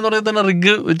ഹൈവേയിൽ ഓടിക്കാന്ന് പറഞ്ഞാൽ തന്നെ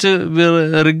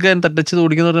റിഗ് അതിന് തട്ടച്ച്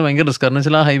ഓടിക്കുന്ന പറഞ്ഞാൽ ഭയങ്കര റിസ്ക്. കാരണം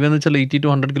വെച്ചാൽ ആ ഹൈവേ എന്ന് വെച്ചാൽ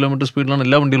 80-100 കിലോമീറ്റർ സ്പീഡിലാണ്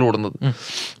എല്ലാ വണ്ടികളും ഓടുന്നത്.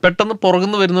 പെട്ടെന്ന്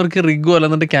പുറകുന്ന് വരുന്നവർക്ക് റിഗോ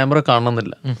അല്ലെന്നുണ്ടെങ്കിൽ ക്യാമറ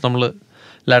കാണുന്നില്ല. നമ്മൾ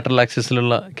ലാറ്ററൽ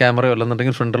ആക്സിസിലുള്ള ക്യാമറയോ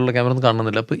അല്ലെന്നുണ്ടെങ്കിൽ ഫ്രണ്ടിലുള്ള ക്യാമറ ഒന്നും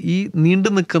കാണുന്നില്ല. അപ്പോൾ ഈ നീണ്ടു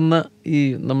നിൽക്കുന്ന ഈ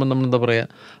നമ്മൾ എന്താ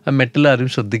പറയുക, ആ മെറ്റൽ ആരും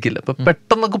ശ്രദ്ധിക്കില്ല. അപ്പോൾ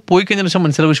പെട്ടെന്നൊക്കെ പോയി കഴിഞ്ഞാൽ ശേഷം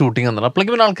മനസ്സിലാവും ഷൂട്ടിംഗ് എന്നാണ്.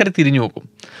 അപ്പോഴേക്കും പിന്നെ ആൾക്കാർ തിരിഞ്ഞു നോക്കും.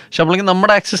 പക്ഷെ അപ്പോഴേക്കും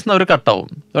നമ്മുടെ ആക്സിസിൽ നിന്ന് അവർ കട്ടാവും.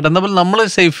 ബട്ട് എന്താ പറയുക, നമ്മൾ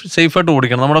സേഫായിട്ട്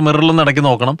ഓടിക്കണം. നമ്മുടെ മിററിലൊന്ന് ഇടയ്ക്ക്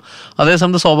നോക്കണം.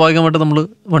 അതേസമയത്ത് സ്വാഭാവികമായിട്ട് നമ്മൾ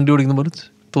വണ്ടി ഓടിക്കുന്ന പോലെ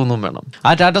തോന്നും വേണം. ആ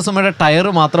ടാറ്റാ സുമോയുടെ ടയർ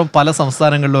മാത്രം പല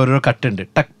സംസ്ഥാനങ്ങളിലും ഓരോ കട്ടുണ്ട്,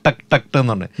 ടക് ടക് ടക്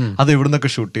എന്ന് പറഞ്ഞ്. അത് എവിടുന്നൊക്കെ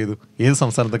ഷൂട്ട് ചെയ്തു? ഏത്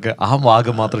സംസ്ഥാനത്തൊക്കെ ആ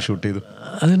ഭാഗം മാത്രം ഷൂട്ട് ചെയ്തു?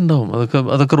 അതുണ്ടാവും.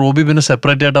 അതൊക്കെ റോബി പിന്നെ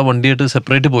സെപ്പറേറ്റ് ആയിട്ട് ആ വണ്ടിയായിട്ട്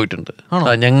സെപ്പറേറ്റ് പോയിട്ടുണ്ട്.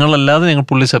 ഞങ്ങളല്ലാതെ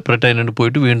പുള്ളി സെപ്പറേറ്റ് അതിനായിട്ട്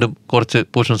പോയിട്ട് വീണ്ടും കുറച്ച്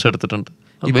പോർഷൻസ് എടുത്തിട്ടുണ്ട്.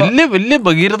 വലിയ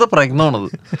ഭഗീരഥ പ്രയത്നമാണത്.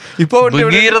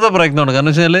 ഭഗീരഥ പ്രയത്നമാണ്.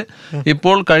 കാരണം വെച്ചാൽ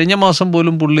ഇപ്പോൾ കഴിഞ്ഞ മാസം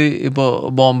പോലും പുള്ളി ഇപ്പോൾ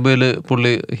ബോംബെയിൽ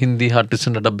പുള്ളി ഹിന്ദി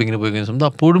ആർട്ടിസ്റ്റിന്റെ ഡബിങ്ങിന് പോയി കഴിഞ്ഞ സമയത്ത്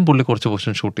അപ്പോഴും പുള്ളി കുറച്ച്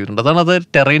പോർഷൻ ഷൂട്ട് ചെയ്തിട്ടുണ്ട്. അതാണ് അത്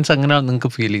ടെറൈൻസ് അങ്ങനെയാണ്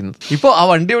നിങ്ങൾക്ക് ഫീൽ ചെയ്യുന്നത്. ഇപ്പോൾ ആ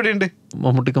വണ്ടി എവിടെയുണ്ട്?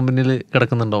 മമ്മൂട്ടി കമ്പനിയിൽ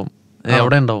കിടക്കുന്നുണ്ടാവും,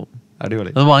 എവിടെ ഉണ്ടാവും.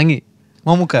 അടിപൊളി. അത് വാങ്ങി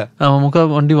മമ്മൂക്ക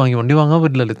വണ്ടി വാങ്ങാൻ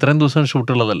പറ്റില്ലല്ലോ, ഇത്രയും ദിവസം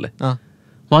ഷൂട്ടുള്ളതല്ലേ.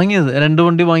 വാങ്ങിയത് 2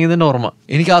 വണ്ടി വാങ്ങിയതിന്റെ ഓർമ്മ.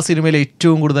 എനിക്ക് ആ സിനിമയിൽ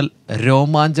ഏറ്റവും കൂടുതൽ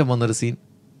രോമാഞ്ചം വന്നൊരു സീൻ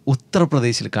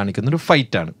ഉത്തർപ്രദേശിൽ കാണിക്കുന്ന ഒരു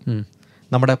ഫൈറ്റാണ്.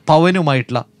 നമ്മുടെ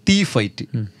പവനുമായിട്ടുള്ള തീ ഫൈറ്റ്.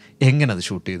 എങ്ങനെ അത്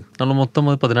ഷൂട്ട് ചെയ്തു? നമ്മൾ മൊത്തം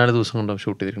 14 ദിവസം കൊണ്ടാണ്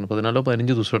ഷൂട്ട് ചെയ്തിരിക്കുന്നത്.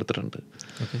 14-15 ദിവസം എടുത്തിട്ടുണ്ട്.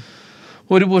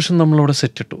 ഒരു പോർഷൻ നമ്മളിവിടെ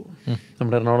സെറ്റ് ഇട്ടു.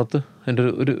 നമ്മുടെ എറണാകുളത്ത് എൻ്റെ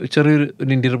ഒരു ചെറിയൊരു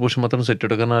ഇൻറ്റീരിയർ പോർഷൻ മാത്രം സെറ്റ്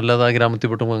ഇട്ടു. കാരണം അല്ലാതെ ആ ഗ്രാമത്തിൽ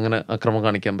പെട്ടുമ്പോൾ അങ്ങനെ അക്രമം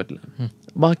കാണിക്കാൻ പറ്റില്ല.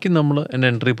 ബാക്കി നമ്മൾ എൻ്റെ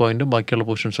എൻട്രി പോയിൻറ്റും ബാക്കിയുള്ള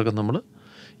പോർഷൻസൊക്കെ നമ്മൾ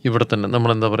ഇവിടെ തന്നെ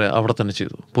നമ്മളെന്താ പറയുക അവിടെ തന്നെ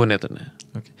ചെയ്തു, പൂനെ തന്നെ.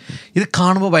 ഇത്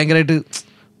കാണുമ്പോൾ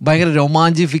ഭയങ്കര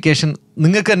റൊമാൻറ്റിഫിക്കേഷൻ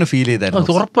നിങ്ങൾക്ക് തന്നെ ഫീൽ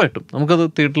ചെയ്തായിരുന്നു? ഉറപ്പായിട്ടും നമുക്കത്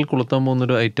തിയേറ്ററിൽ കൊളുത്താൻ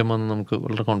പോകുന്നൊരു ഐറ്റമാണെന്ന് നമുക്ക്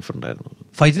വളരെ കോൺഫിഡൻ്റ് ആയിരുന്നു.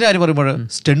 ഫൈറ്റിൻ്റെ കാര്യം പറയുമ്പോൾ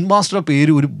സ്റ്റണ്ട് മാസ്റ്ററുടെ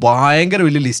പേര് ഒരു ഭയങ്കര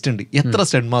വലിയ ലിസ്റ്റ് ഉണ്ട്. എത്ര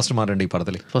സ്റ്റണ്ട് മാസ്റ്റർമാരുണ്ട് ഈ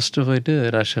പടത്തിൽ? ഫസ്റ്റ് ഫൈറ്റ്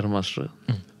രാജശേഖർ മാസ്റ്റർ,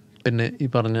 പിന്നെ ഈ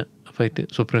പറഞ്ഞ fight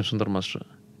supreme Sundar master,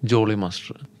 Jolly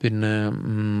master, പിന്നെ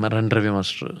രവി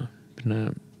മാസ്റ്റർ, പിന്നെ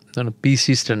എന്താണ്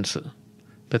PC സ്റ്റൺസ്.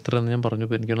 ഇപ്പം എത്രയെന്ന് ഞാൻ പറഞ്ഞു,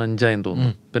 എനിക്ക് 5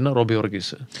 തോന്നുന്നു. പിന്നെ റോബി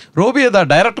വർഗീസ്. റോബി ഏതാ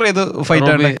ഡയറക്ടർ? ഏത്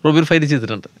ഫൈറ്റ്? റോബി ഫൈറ്റ്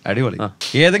ചെയ്തിട്ടുണ്ട്. അടിപൊളി.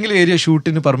 ഏതെങ്കിലും ഏരിയ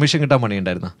ഷൂട്ടിന് പെർമിഷൻ കിട്ടാൻ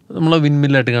പണിയുണ്ടായിരുന്ന? നമ്മളെ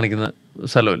വിൻമില്ലായിട്ട് കാണിക്കുന്ന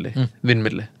സ്ഥലമല്ലേ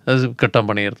വിൻമില്ല്, അത് കിട്ടാൻ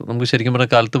പണിയായിരുന്നു. നമുക്ക് ശരിക്കും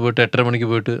പറഞ്ഞാൽ കാലത്ത് പോയിട്ട് 8:30 മണിക്ക്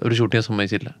പോയിട്ട് ഒരു ഷൂട്ട് ചെയ്യാൻ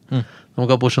സമ്മതിച്ചില്ല.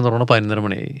 നമുക്ക് ആ പോർഷൻ തുറന്ന 11:30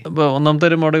 മണിയായി. അപ്പോൾ ഒന്നാമത്തെ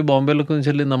കാര്യം അവിടെ ബോംബെയിലൊക്കെ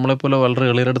വെച്ചാൽ നമ്മളെപ്പോലെ വളരെ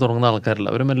എളിയറായിട്ട് തുടങ്ങുന്ന ആൾക്കാരല്ല.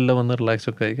 അവർ മെല്ലെ വന്ന് റിലാക്സ്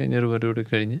ഒക്കെ ആയി കഴിഞ്ഞ് ഒരു പരിപാടി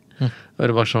കഴിഞ്ഞ്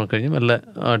ഒരു ഭക്ഷണമൊക്കെ കഴിഞ്ഞ് മെല്ലെ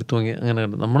അടുത്ത് തൂങ്ങി അങ്ങനെ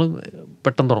നമ്മൾ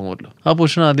പെട്ടെന്ന് തുടങ്ങുമല്ലോ. ആ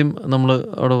പോർഷൻ ആദ്യം നമ്മൾ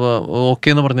അവിടെ ഓക്കെ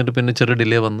എന്ന് പറഞ്ഞിട്ട് പിന്നെ ചെറിയ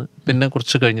ഡിലേ വന്ന് പിന്നെ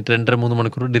കുറച്ച് കഴിഞ്ഞിട്ട് 2.5-3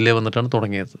 മണിക്കൂർ ഡിലേ വന്നിട്ടാണ്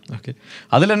തുടങ്ങിയത്. ഓക്കെ.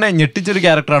 അതിൽ തന്നെ ഞെട്ടിച്ചൊരു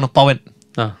ക്യാരക്ടറാണ് പവൻ.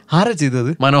 ആരാ ചെയ്തത്?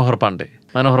 മനോഹർ പാണ്ഡെ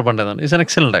എന്നാണ്. Is an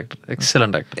excellent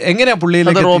actor. എങ്ങനെയാ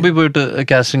പുള്ളിയിലേക്ക്? റോബി പോയിട്ട്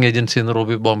കാസ്റ്റിംഗ് ഏജൻസിന്ന്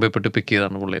റോബി ബോംബെ പോയിട്ട് പിക്ക്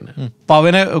ചെയ്താണ് പുള്ളിനെ.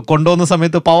 പവനെ കൊണ്ടുവന്ന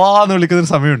സമയത്ത് പവാന്ന്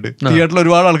വിളിക്കുന്ന സമയമുണ്ട്. തിയേറ്ററിൽ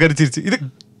ഒരുപാട് ആൾക്കാർ ചിരിച്ചു. ഇത്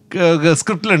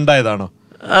സ്ക്രിപ്റ്റിൽ ഉണ്ടായതാണോ?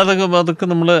 അതൊക്കെ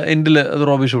നമ്മള് എൻഡില് അത്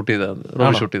റോബി ഷൂട്ട് ചെയ്താ.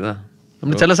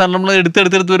 നമ്മൾ ചില സാധനം നമ്മൾ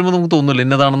എടുത്തെടുത്ത് വരുമ്പോൾ നമുക്ക് തോന്നുമല്ലോ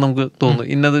ഇന്നതാണെന്ന് നമുക്ക് തോന്നുന്നു,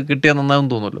 ഇന്നത് കിട്ടിയാൽ നന്നാവും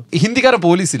തോന്നുമല്ലോ. ഹിന്ദിക്കാരൻ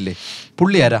പോലീസ് ഇല്ലേ,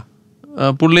 പുള്ളി ആരാ?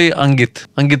 പുള്ളി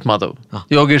അങ്കിത് മാധവ്,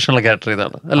 യോഗേഷുള്ള ക്യാരക്ടർ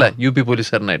ചെയ്താണ് അല്ലെ, UP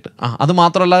പോലീസുകാരനായിട്ട്. അത്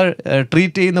മാത്രമല്ല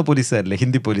ട്രീറ്റ് ചെയ്യുന്ന പോലീസുകാരല്ലേ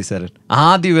ഹിന്ദി പോലീസുകാരൻ.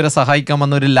 ആദ്യം ഇവരെ സഹായിക്കാൻ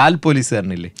വന്ന ഒരു ലാൽ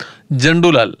പോലീസുകാരനില്ലേ,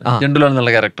 ജണ്ടുലാൽ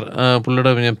എന്നുള്ള ക്യാരക്ടർ.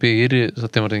 പുള്ളിയുടെ ഞാൻ പേര്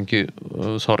സത്യം പറഞ്ഞ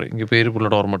എനിക്ക് പേര്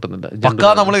പുള്ളിയുടെ ഓർമ്മ കിട്ടുന്നില്ല.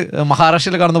 നമ്മള്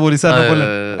മഹാരാഷ്ട്രയിൽ കാണുന്ന പോലീസുകാരനെ പോലെ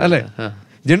അല്ലേ?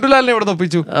 ജണ്ടുലാലിനെ ഇവിടെ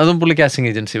ഒപ്പിച്ചു. അതും പുള്ളി കാസ്റ്റിംഗ്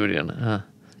ഏജൻസി വഴിയാണ്.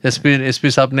 SP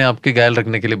साहब ने आपके घायल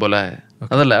रखने के लिए बोला है.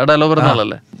 അതല്ലേ ആ ഡയലോഗ് പറഞ്ഞ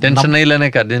ആളല്ലേ, ടെൻഷൻ नहीं लेने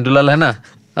का ജണ്ടുലാൽ है ना,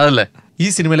 അതല്ലേ? ഈ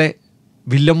സിനിമയിലെ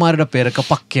വില്ലന്മാരുടെ പേരൊക്കെ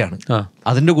പക്കയാണ്.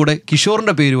 അതിന്റെ കൂടെ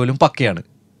കിഷോറിന്റെ പേര് പോലും പക്കയാണ്.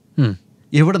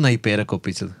 എവിടുന്നാ ഈ പേരൊക്കെ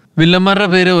ഒപ്പിച്ചത്? വില്ലന്മാരുടെ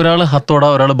പേര് ഒരാൾ ഹത്തോട,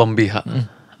 ഒരാൾ ബംബിഹ.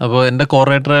 അപ്പോൾ എൻ്റെ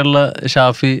കോറേറ്ററായുള്ള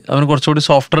ഷാഫി അവന് കുറച്ചുകൂടി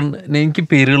സോഫ്റ്റ്. എനിക്ക്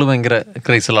പേരുകൾ ഭയങ്കര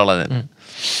ക്രൈസുള്ള ആളാണ് ഞാൻ.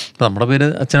 അപ്പം നമ്മുടെ പേര്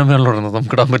അച്ഛനമ്മയാണല്ലോ ഇടുന്നത്,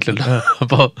 നമുക്ക് ഇടാൻ പറ്റില്ലല്ലോ.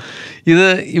 അപ്പോൾ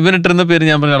ഇവനിട്ടിരുന്ന പേര്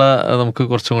ഞാൻ പറഞ്ഞാൽ നമുക്ക്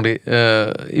കുറച്ചും കൂടി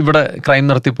ഇവിടെ ക്രൈം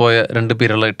നടത്തിപ്പോയ 2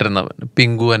 പേരുള്ള ഇട്ടിരുന്നവൻ,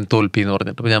 പിങ്കു ആൻഡ് തോൽപ്പി എന്ന്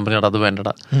പറഞ്ഞിട്ട്. അപ്പോൾ ഞാൻ പറഞ്ഞാൽ അത്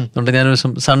വേണ്ടടാ. അതുകൊണ്ട് ഞാനൊരു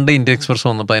ദിവസം സൺഡേ ഇന്ത്യ എക്സ്പ്രസ്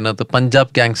വന്നപ്പോൾ അതിനകത്ത്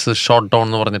പഞ്ചാബ് ഗാങ്സ് ഷോട്ട് ഡൗൺ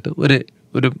എന്ന് പറഞ്ഞിട്ട്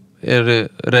ഒരു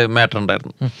മാറ്റർ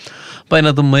ഉണ്ടായിരുന്നു. അപ്പോൾ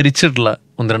അതിനകത്ത് മരിച്ചിട്ടുള്ള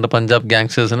 1-2 പഞ്ചാബ്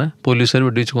ഗാങ്സ്റ്റേഴ്സിനെ പോലീസുകാർ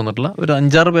വെടിവെച്ച് കൊന്നിട്ടുള്ള ഒരു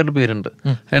 5-6 പേരുടെ പേരുണ്ട്.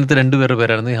 അതിനകത്ത് 2 പേരുടെ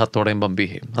പേരായിരുന്നു ഈ ഹത്തോടയും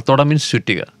ബംബിഹയും. ഹത്തോട മീൻസ്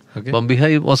ചുറ്റിക, ബംബിഹ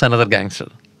was another gangster.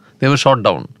 They were shot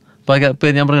down.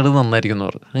 അപ്പോൾ ഞാൻ പറഞ്ഞത് നന്നായിരിക്കും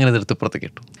പറഞ്ഞു, അങ്ങനെ എടുത്ത് ഇപ്പുറത്തേക്ക്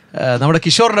ഇട്ടു. നമ്മുടെ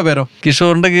കിഷോറിന്റെ പേരോ?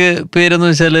 കിഷോറിന്റെ പേരെന്ന്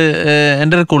വെച്ചാൽ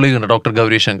എൻ്റെ ഒരു കൊളീഗ് ഉണ്ട്, ഡോക്ടർ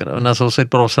ഗൗരി ശങ്കർ. അവൻ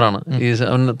അസോസിയേറ്റ് പ്രൊഫസറാണ്,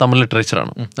 അവൻ തമിഴ്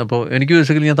ലിറ്ററേച്ചറാണ്. അപ്പോൾ എനിക്ക്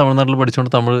ബേസിക്കലി ഞാൻ തമിഴ്നാട്ടിൽ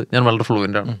പഠിച്ചുകൊണ്ട് തമിഴ് ഞാൻ വളരെ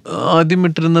ഫ്ലുവൻ്റ് ആണ്. ആദ്യം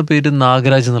ഇട്ടിരുന്ന പേര്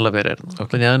നാഗരാജ് എന്നുള്ള പേരായിരുന്നു.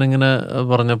 അപ്പോൾ ഞാനിങ്ങനെ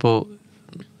പറഞ്ഞപ്പോൾ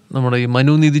നമ്മുടെ ഈ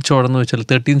മനുനീതി ചോഴ എന്ന് വെച്ചാൽ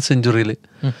 13th സെഞ്ച്വറിയിൽ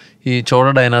ഈ ചോഴ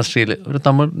ഡൈനാസ്ട്രിയിൽ ഒരു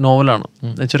തമിഴ് നോവലാണ്.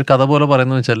 എന്നുവെച്ചൊരു കഥ പോലെ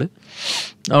പറയുന്നത് വെച്ചാൽ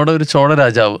അവിടെ ഒരു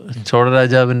ചോഴ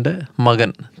രാജാവിൻ്റെ മകൻ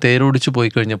തേരോടിച്ച്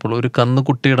പോയി കഴിഞ്ഞപ്പോൾ ഒരു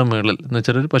കന്നുകുട്ടിയുടെ മുകളിൽ എന്ന്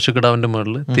വെച്ചാൽ ഒരു പശുക്കിടാവിൻ്റെ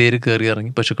മുകളിൽ തേര് കയറി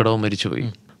ഇറങ്ങി പശുക്കിടാവ് മരിച്ചുപോയി.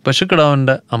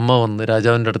 പശുക്കിടാവിൻ്റെ അമ്മ വന്ന്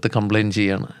രാജാവിൻ്റെ അടുത്ത് കംപ്ലയിൻറ്റ്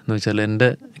ചെയ്യാണ്. എന്ന് വെച്ചാൽ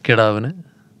എൻ്റെ കിടാവിന്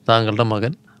താങ്കളുടെ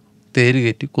മകൻ തേര്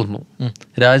കയറ്റി കൊന്നു.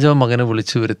 രാജാവ് മകനെ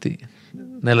വിളിച്ചു വരുത്തി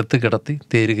നിലത്ത് കിടത്തി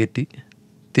തേര് കയറ്റി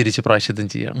തിരിച്ച് പ്രായശ്ചിത്തം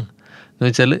ചെയ്യുകയാണ്. എന്ന്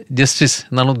വെച്ചാൽ ജസ്റ്റിസ്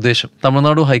എന്നാണ് ഉദ്ദേശം.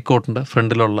 തമിഴ്നാട് ഹൈക്കോർട്ടിൻ്റെ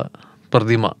ഫ്രണ്ടിലുള്ള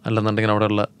പ്രതിമ അല്ലെന്നുണ്ടെങ്കിൽ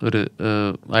അവിടെയുള്ള ഒരു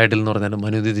ഐഡൽ എന്ന് പറഞ്ഞാൽ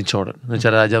മനുനീതി ചോഴൻ എന്ന്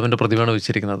വെച്ചാൽ രാജാവിൻ്റെ പ്രതിമയാണ്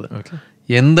വെച്ചിരിക്കുന്നത്.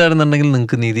 എന്താണെന്നുണ്ടെങ്കിൽ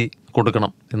നിങ്ങൾക്ക് നീതി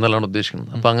കൊടുക്കണം എന്നുള്ളതാണ്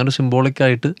ഉദ്ദേശിക്കുന്നത്. അപ്പോൾ അങ്ങനെ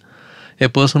സിംബോളിക്കായിട്ട്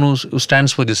A person who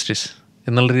stands for justice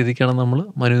എന്നുള്ള രീതിക്കാണ് നമ്മൾ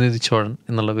മനുനീതി ചോഴൻ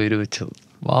എന്നുള്ള പേര് വെച്ചത്.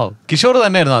 വാവ്. കിഷോർ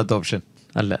തന്നെയായിരുന്നു ആദ്യത്തെ ഓപ്ഷൻ?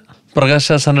 അല്ല, പ്രകാശ്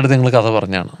ശാസ്താൻ്റെ അടുത്ത് ഞങ്ങൾ കഥ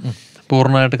പറഞ്ഞാണ്.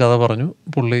 പൂർണ്ണമായിട്ട് കഥ പറഞ്ഞു.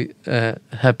 പുള്ളി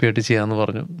ഹാപ്പി ആയിട്ട് ചെയ്യാമെന്ന്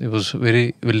പറഞ്ഞു. It was very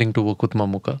willing to work with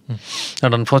Mammukka.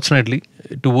 And unfortunately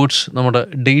towards നമ്മുടെ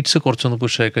ഡേറ്റ്സ് കുറച്ചൊന്ന്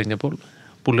പുഷായി കഴിഞ്ഞപ്പോൾ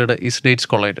പുള്ളിയുടെ ഈ ഡേറ്റ്സ്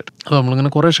കൊളൈഡഡ്. അപ്പോൾ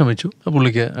നമ്മളിങ്ങനെ കുറേ ശ്രമിച്ചു.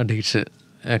 പുള്ളിക്ക് ആ ഡേറ്റ്സ്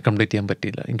കംപ്ലീറ്റ് ചെയ്യാൻ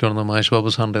പറ്റിയില്ല. എനിക്ക് തോന്നുന്നു മഹേഷ്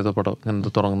ബാബു സാറിൻ്റെ ഏതോ പടം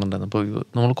ഇങ്ങനെ തുടങ്ങുന്നുണ്ടായിരുന്നു. അപ്പോൾ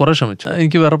നമ്മൾ കുറേ ശ്രമിച്ചു.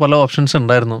 എനിക്ക് വേറെ പല ഓപ്ഷൻസ്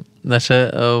ഉണ്ടായിരുന്നു. പക്ഷേ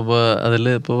അതിൽ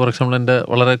ഇപ്പോൾ ഫോർ എക്സാമ്പിൾ എൻ്റെ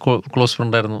വളരെ ക്ലോസ്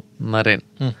ഫ്രണ്ട് ആയിരുന്നു നരേൻ.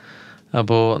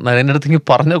 അപ്പോൾ നരേൻ്റെ അടുത്ത് എനിക്ക്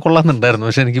പറഞ്ഞാൽ കൊള്ളാമെന്നുണ്ടായിരുന്നു.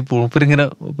 പക്ഷെ എനിക്ക് മൂപ്പരിങ്ങനെ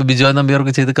ബിജോയ്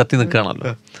നമ്പ്യാർക്ക് ചെയ്ത് കത്തി നിൽക്കുകയാണല്ലോ.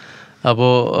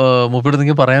 അപ്പോൾ മൂപ്പരുടെ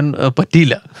എനിക്ക് പറയാൻ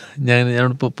പറ്റിയില്ല.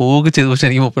 ഞാനിപ്പോൾ പോവുകയൊക്കെ ചെയ്തു. പക്ഷെ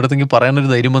എനിക്ക് മൂപ്പരുടെ എനിക്ക് പറയാനൊരു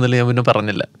ധൈര്യം വന്നില്ല. ഞാൻ പിന്നെ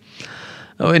പറഞ്ഞില്ല.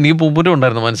 അപ്പോൾ എനിക്ക് പൂമ്പൂരം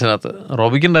ഉണ്ടായിരുന്നു മനസ്സിനകത്ത്.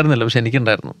 റോബിക്ക് ഉണ്ടായിരുന്നില്ല, പക്ഷെ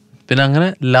എനിക്കുണ്ടായിരുന്നു. പിന്നെ അങ്ങനെ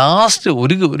ലാസ്റ്റ്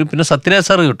ഒരു പിന്നെ സത്യരാജ്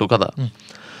സാറ് കേട്ടു കഥ.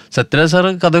 സത്യരാജ് സാറ്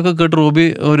കഥയൊക്കെ കേട്ട് റോബി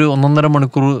ഒരു 1.5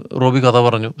 മണിക്കൂർ റോബി കഥ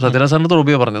പറഞ്ഞു. സത്യരാജ് സാറിൻ്റെ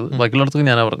റോബിയാണ് പറഞ്ഞത്, ബാക്കിയുള്ളടത്തൊക്കെ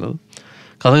ഞാനാണ് പറഞ്ഞത്.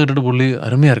 കഥ കേട്ടിട്ട് പുള്ളി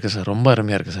അരുമയാ இருக்கு சார், ரொம்ப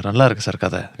அருமையாக இருக்குது சார், நல்லா இருக்குது சார்,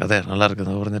 கதை நல்லா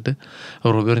இருக்குது പറഞ്ഞിട്ട്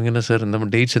റോബി പറഞ്ഞിങ്ങനെ സാർ இந்த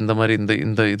டேட்ஸ் இந்த மாதிரி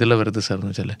இந்த இதில் வருது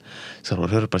சார்னு வச்சாலே சார்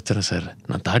ஒரே ஒரு பிரச்சனை சார்,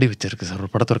 நான் தாடி வச்சிருக்கு சார்,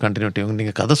 ஒரு படத்தோட கண்டினியூட்டி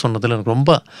நீங்கள் கதை சொன்னதில் எனக்கு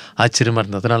ரொம்ப ஆச்சரியமாக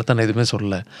இருந்தது, அதனால தான் நான் எதுவுமே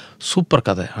சொல்லலை, சூப்பர்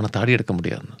கதை, ஆனால் தாடி எடுக்க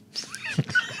முடியாதுன்னு.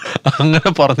 അങ്ങനെ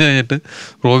പറഞ്ഞു കഴിഞ്ഞിട്ട്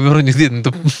റോബി പറഞ്ഞു ഇത് എന്ത്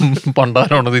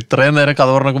പണ്ടാരാണത്, ഇത്രയും നേരം കഥ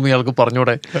പറഞ്ഞപ്പോൾ ഇയാൾക്ക്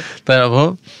പറഞ്ഞൂടെ. അപ്പോൾ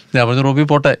ഞാൻ പറഞ്ഞു റോബി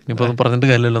പോട്ടെ, ഇനിയിപ്പോൾ ഒന്നും പറഞ്ഞിട്ട്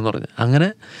കാര്യമില്ലെന്ന് പറഞ്ഞു. അങ്ങനെ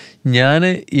ഞാൻ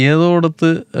ഏതോടത്ത്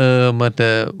മറ്റേ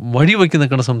വഴി വയ്ക്കി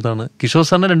നിൽക്കുന്ന സമയത്താണ് കിഷോർ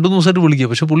സാറിനെ 2 ദിവസമായിട്ട് വിളിക്കുക,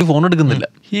 പക്ഷെ പുള്ളി ഫോൺ എടുക്കുന്നില്ല.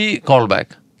 ഈ call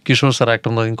back Kishore sir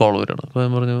actor എന്ന് കോൾ വരണം. അപ്പോൾ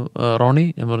ഞാൻ പറഞ്ഞു റോണി,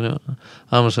 ഞാൻ പറഞ്ഞു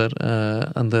ആമാ സാർ,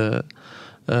 அந்த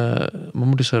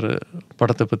மம்முட்டி சார்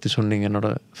படத்தை பற்றி சொன்னீங்க, என்னோட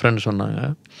ஃப்ரெண்ட் சொன்னாங்க,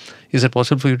 is it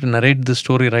possible for you to narrate the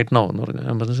story right now എന്ന് പറഞ്ഞു.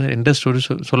 ഞാൻ പറഞ്ഞു സാർ എൻ്റെ സ്റ്റോറി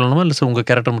சொல்லணுமா இல்லை சார் உங்கள்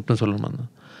கேரக்டர் மட்டும் சொல்லணுமாന്ന്.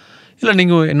 ഇല്ല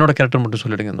നിങ്ങൾ എന്നോട് ക്യാരക്ടർ மட்டுം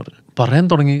சொல்லிடுங்கன்னு പറഞ്ഞു. പറയാൻ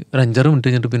തുടങ്ങി ഒരു 5-6 മിനിറ്റ്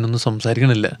കഴിഞ്ഞിട്ട് പിന്നെ ഒന്നും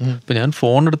സംസാരിക്കണില്ല. ഇപ്പം ഞാൻ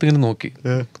ഫോൺ എടുത്ത് ഇങ്ങനെ നോക്കി,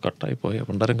 കട്ടായി പോയി,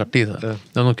 പണ്ടാരം കട്ട് ചെയ്താൽ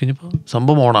ഞാൻ നോക്കി കഴിഞ്ഞപ്പോൾ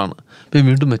സംഭവം ഓണാണ്. അപ്പം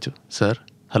വീണ്ടും വെച്ചു, സാർ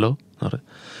ഹലോ എന്ന് പറയും,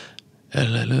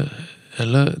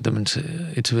 എല്ലാം ഇത് മീൻസ്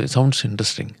ഇറ്റ്സ് സൗണ്ട്സ്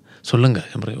ഇൻട്രസ്റ്റിംഗ് சொல்லுங்க.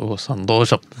 ഞാൻ പറയും ഓ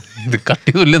സന്തോഷം, ഇത്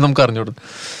கட்டியும் நமக்கு அறிஞ்சோடு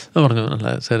പറഞ്ഞു.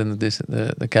 അല്ല சார்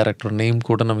இந்த கேரக்டர் நேம்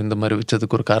கூட நம்ம இந்த மாதிரி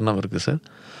வச்சதுக்கு ஒரு காரணம் இருக்குது சார்,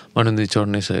 മനുന്തി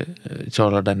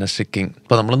ചോള ഡൈനസ്റ്റിക് കിങ്.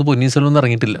 ഇപ്പോൾ നമ്മളൊന്നും പൊന്നിയിൻ സെൽവൻ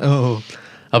ഇറങ്ങിയിട്ടില്ല.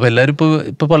 അപ്പോൾ എല്ലാവരും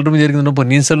ഇപ്പോൾ പലരും വിചാരിക്കുന്നുണ്ട്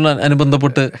പൊന്നിയിൻ സെൽവൻ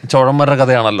അനുബന്ധപ്പെട്ട് ചോഴന്മാരുടെ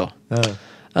കഥയാണല്ലോ,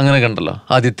 അങ്ങനെ കണ്ടല്ലോ,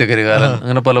 ആദിത്യ കരികാരൻ,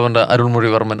 അങ്ങനെ പല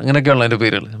അരുൾമൊഴിവർമ്മൻ, അങ്ങനെയൊക്കെയുള്ള അതിൻ്റെ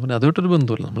പേരുകൾ. അപ്പം അതുമായിട്ടൊരു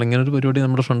ബന്ധമില്ല. നമ്മളിങ്ങനെ ഒരു പരിപാടി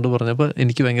നമ്മുടെ ഫ്രണ്ട് പറഞ്ഞപ്പോൾ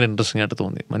എനിക്ക് ഭയങ്കര ഇൻട്രസ്റ്റിംഗ് ആയിട്ട്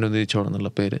തോന്നി. മനുന്തി ചോള എന്നുള്ള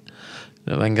പേര്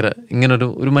ഭയങ്കര ഇങ്ങനൊരു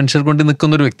മനുഷ്യർ കൊണ്ട്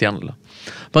നിൽക്കുന്നൊരു വ്യക്തിയാണല്ലോ.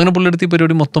 അപ്പം അങ്ങനെ പുള്ളി എടുത്ത് ഈ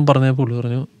പരിപാടി മൊത്തം പറഞ്ഞപ്പോൾ പുള്ളി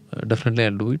പറഞ്ഞു definitely I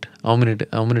do it, how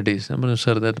many days. ഞാൻ പറഞ്ഞു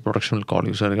sir that production will call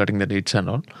you sir regarding the dates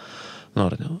and all എന്ന്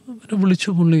പറഞ്ഞു. പിന്നെ വിളിച്ചു,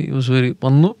 പുള്ളി യൂസ് വെരി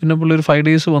വന്നു. പിന്നെ പുള്ളി ഒരു 5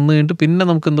 days വന്നു കഴിഞ്ഞിട്ട് പിന്നെ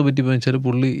നമുക്ക് എന്താ പറ്റിപ്പോയി വെച്ചാൽ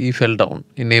പുള്ളി ഈ ഫെൽ ഡൗൺ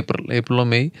ഇൻ ഏപ്രിലോ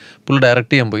മെയ് പുള്ളി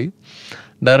ഡയറക്റ്റ്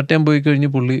ചെയ്യാൻ പോയി കഴിഞ്ഞ്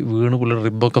പുള്ളി വീണ്, പുള്ളിയുടെ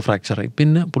റിബൊക്കെ ഫ്രാക്ചറായി.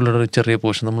 പിന്നെ പുള്ളിയുടെ ഒരു ചെറിയ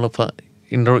പോർഷൻ നമ്മൾ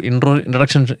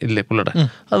ഇൻട്രൊഡക്ഷൻ ഇല്ലേ പുള്ളിയുടെ,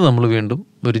 അത് നമ്മൾ വീണ്ടും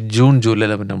ഒരു ജൂൺ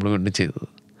ജൂലൈയിലാണ് നമ്മൾ വീണ്ടും ചെയ്തത്.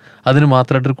 അതിന്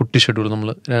മാത്രമായിട്ടൊരു കുട്ടി ഷെഡ്യൂൾ നമ്മൾ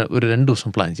ഒരു 2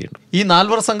 ദിവസം പ്ലാൻ ചെയ്യണം. ഈ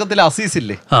 4 വർഷ സംഘത്തിലെ അസീസ്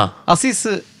ഇല്ലേ,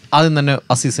 അസീസ് ആദ്യം തന്നെ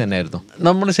അസീസ് തന്നെയായിരുന്നു.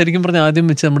 നമ്മൾ ശരിക്കും പറഞ്ഞാൽ ആദ്യം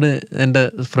വെച്ച് എൻ്റെ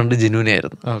ഫ്രണ്ട് ജിനുവിനെ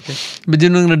ആയിരുന്നു. ഇപ്പം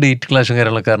ജിനു ഇങ്ങനെ ഡേറ്റ് ക്ലാഷും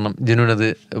കാര്യങ്ങളൊക്കെ കാരണം ജിനുവിനത്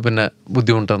പിന്നെ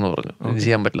ബുദ്ധിമുട്ടെന്ന് പറഞ്ഞു,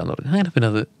 ചെയ്യാൻ പറ്റില്ല എന്ന് പറഞ്ഞു. അങ്ങനെ പിന്നെ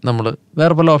അത് നമ്മൾ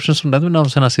വേറെ പല ഓപ്ഷൻസ് ഉണ്ടായിരുന്നു. പിന്നെ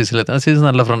അവസാനം അസീസിലെത്തി. അസീസ്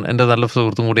നല്ല ഫ്രണ്ട്, എൻ്റെ നല്ല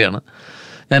സുഹൃത്തും കൂടിയാണ്.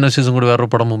 ഞാൻ അസീസും കൂടി വേറൊരു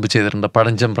പടം മുമ്പ് ചെയ്തിട്ടുണ്ട്,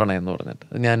 പഴഞ്ചം പ്രണയം എന്ന് പറഞ്ഞിട്ട്.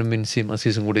 ഞാനും മിൻസിയും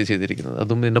അസീസും കൂടി ചെയ്തിരിക്കുന്നത്,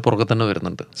 അതും ഇതിൻ്റെ പുറകെ തന്നെ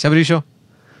വരുന്നുണ്ട്.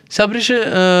 ശബരീഷ്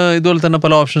ഇതുപോലെ തന്നെ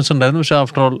പല ഓപ്ഷൻസ് ഉണ്ടായിരുന്നു. പക്ഷേ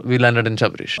after all we landed in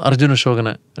Sabareesh. Arjun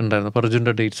അശോകന് ഉണ്ടായിരുന്നു. അപ്പോൾ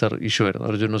അർജുൻ്റെ ഡേറ്റ്സ് ആർ ഇഷ്യൂ ആയിരുന്നു.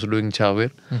 അർജുൻ വാസ് ഡൂയിങ് ചാവേർ,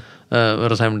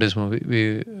 വേറെ simultaneous movie. We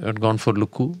had gone for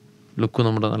ലുക്കു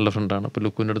നമ്മുടെ നല്ല ഫ്രണ്ടാണ്. അപ്പോൾ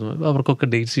ലുക്കുവിൻ്റെ അടുത്ത് പോയി അവർക്കൊക്കെ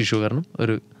ഡേറ്റ്സ് ഇഷ്യൂ കാരണം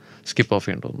ഒരു സ്കിപ്പ് ഓഫ്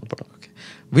ചെയ്യേണ്ടി വന്നു പടം.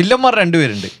 വില്ലന്മാർ 2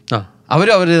 പേരുണ്ട്,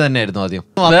 അവര് തന്നെയായിരുന്നു ആദ്യം.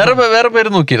 വേറെ പേര്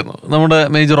നോക്കിയിരുന്നു. നമ്മുടെ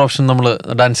മേജർ ഓപ്ഷൻ നമ്മൾ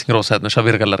ഡാൻസിങ് റോസ് ആയിരുന്നു,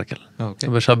 ഷബീർ കല്ലറയ്ക്കൽ.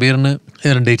 അപ്പോൾ ഷബീറിന്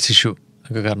ഡേറ്റ്സ് ഇഷ്യൂ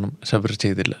ഒക്കെ കാരണം ഷബീർ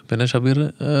ചെയ്തില്ല. പിന്നെ ഷബീർ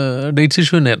ഡേറ്റ്സ്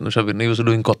ഇഷ്യൂ തന്നെയായിരുന്നു ഷബീറിന്. യൂസ്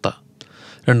ഡൂയിങ് കൊത്ത,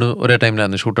 2 ഒരേ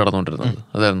ടൈമിലായിരുന്നു ഷൂട്ട് നടന്നുകൊണ്ടിരുന്നത്.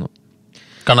 അതായിരുന്നു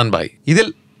കണ്ണൻ ബായി. ഇതിൽ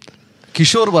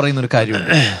കിഷോർ പറയുന്ന ഒരു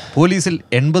കാര്യമുണ്ട്, പോലീസിൽ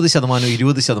 80%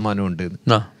 20% ഉണ്ട്.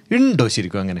 ഉണ്ടോ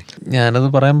ശരിക്കും അങ്ങനെ? ഞാനത്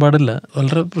പറയാൻ പാടില്ല.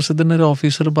 വളരെ പ്രസിദ്ധന ഒരു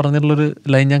ഓഫീസർ പറഞ്ഞിട്ടുള്ളൊരു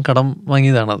ലൈൻ ഞാൻ കടം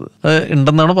വാങ്ങിയതാണത്. അത്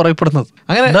ഉണ്ടെന്നാണ് പറയപ്പെടുന്നത്.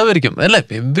 അങ്ങനെ ഉണ്ടാവായിരിക്കും അല്ലേ?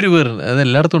 എവരിവെയർ, അത്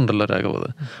എല്ലായിടത്തും ഉണ്ടല്ലോ രാഘവ്.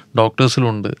 ഡോക്ടേഴ്സിലും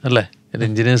ഉണ്ട് അല്ലേ,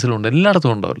 എഞ്ചിനീയേഴ്സിലും ഉണ്ട്,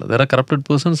 എല്ലായിടത്തും ഉണ്ടാവില്ല. There are corrupted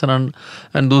persons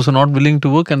and those are not willing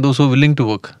to work and those are willing to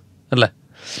work അല്ലേ.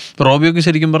 ഇപ്പോൾ റോബിയൊക്കെ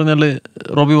ശരിക്കും പറഞ്ഞാൽ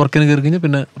റോബി വർക്കിന് കയറി കഴിഞ്ഞാൽ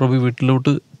പിന്നെ റോബി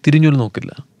വീട്ടിലോട്ട് തിരിഞ്ഞൊരു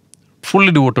നോക്കില്ല.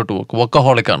 Fully devoted to work,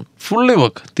 വർക്കഹോളിക്കാണ്, fully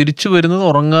work. തിരിച്ചു വരുന്നത്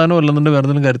ഉറങ്ങാനോ അല്ലെന്നുണ്ടെങ്കിൽ വേറെ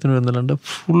എന്തെങ്കിലും കാര്യത്തിന് വരുന്നില്ലാണ്ട്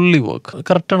ഫുള്ളി വർക്ക്.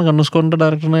 കറക്റ്റാണ്. കണ്ണൂർ സ്കോറിന്റെ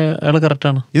ഡയറക്ടറിനെ അയാൾ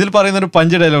കറക്റ്റാണ്. ഇതിൽ പറയുന്ന ഒരു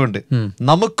പഞ്ച് ഡയലോഗ് ഉണ്ട്,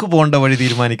 നമുക്ക് പോകേണ്ട വഴി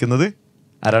തീരുമാനിക്കുന്നത്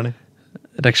ആരാണ്?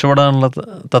 രക്ഷപ്പെടാനുള്ള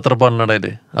തത്രപ്പാടിനിടയിൽ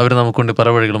അവർ നമുക്ക് കൊണ്ട് പല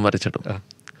വഴികളും വരച്ചിട്ടും,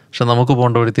 പക്ഷെ നമുക്ക്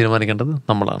പോകേണ്ട വഴി തീരുമാനിക്കേണ്ടത്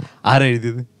നമ്മളാണ്. ആരാ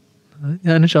എഴുതിയത്?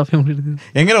 ഞാനും ഷാഫിയും കൂടി എഴുതിയത്.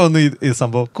 എങ്ങനെ വന്നു ഈ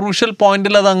സംഭവം? ക്രൂഷ്യൽ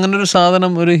പോയിന്റിൽ അത് അങ്ങനെ ഒരു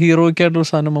സാധനം, ഒരു ഹീറോയ്ക്കായിട്ടൊരു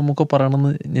സാധനം നമുക്ക്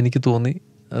പറയണമെന്ന് എനിക്ക് തോന്നി.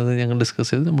 അത് ഞങ്ങൾ ഡിസ്കസ്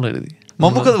ചെയ്ത് നമ്മൾ എഴുതി.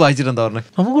 നമുക്കത് വായിച്ചിട്ട് എന്താ പറഞ്ഞത്?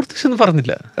 നമുക്ക് കുറച്ച് ഒന്നും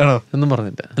പറഞ്ഞില്ല.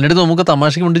 എൻ്റെ അടുത്ത് നമുക്ക്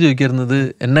തമാശയ്ക്ക് കൊണ്ട് ചോദിക്കായിരുന്നത്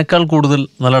എന്നെക്കാൾ കൂടുതൽ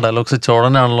നല്ല ഡയലോഗ്സ്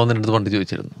ചോഴനാണല്ലോ എന്ന് എൻ്റെ അടുത്ത് പണ്ട്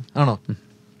ചോദിച്ചിരുന്നു. ആണോ?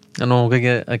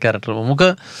 നമുക്കൊക്കെ ആ ക്യാരക്ടർ നമുക്ക്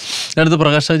അടുത്ത്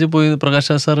പ്രകാശ് രാജ് പോയി, പ്രകാശ്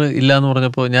രാജ് സാർ ഇല്ല എന്ന്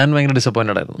പറഞ്ഞപ്പോൾ ഞാൻ ഭയങ്കര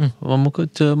ഡിസപ്പോയിൻറ്റഡ് ആയിരുന്നു.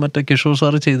 നമുക്ക് മറ്റേ കിഷോർ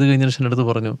സാർ ചെയ്ത് കഴിഞ്ഞാൽ എൻ്റെ അടുത്ത്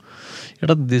പറഞ്ഞു,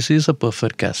 എടാ this is A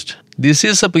perfect cast, this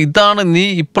is A, ഇതാണ് നീ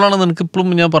ഇപ്പോഴാണ് നിനക്ക്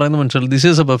ഇപ്പോഴും ഞാൻ പറയുന്നത് മനസ്സിലായി, ദിസ്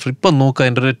ഈസ് എ പെർഫെക്റ്റ്. ഇപ്പം നോക്കുക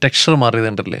അതിൻ്റെ ഒരു ടെക്സ്ചർ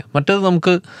മാറിയതുണ്ടല്ലേ. മറ്റേത്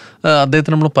നമുക്ക്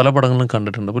അദ്ദേഹത്തിന് നമ്മൾ പല പടങ്ങളിലും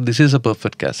കണ്ടിട്ടുണ്ട്. അപ്പോൾ this is A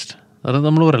perfect cast. അത്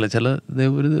നമ്മൾ പറയല്ലേ, ചില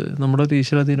ഒരു നമ്മുടെ ഒരു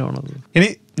ഈശ്വരാധീനമാണത്. ഇനി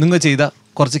നിങ്ങൾ ചെയ്ത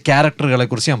കുറച്ച് ക്യാരക്ടറുകളെ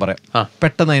കുറിച്ച് ഞാൻ പറയാം.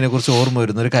 പെട്ടെന്ന് അതിനെ കുറിച്ച് ഓർമ്മ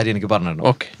വരുന്ന ഒരു കാര്യം എനിക്ക് പറഞ്ഞു.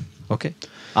 Okay okay.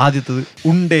 ആദ്യത്തത്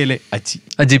ഉണ്ടയിലെ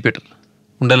അജി പീറ്റർ.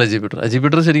 ഉണ്ടയിലെ അജി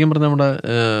പീറ്റർ ശരിക്കും പറഞ്ഞാൽ നമ്മുടെ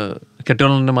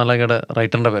കെട്ടിയോളന്റെ മാലാഖയുടെ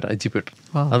റൈറ്ററിന്റെ പേര് അജി പീറ്റർ.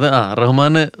 അത്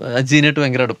റഹ്മാന് അജീനായിട്ട്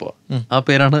ഭയങ്കര അടുപ്പമാണ്. ആ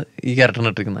പേരാണ് ഈ ക്യാരക്ടറിന്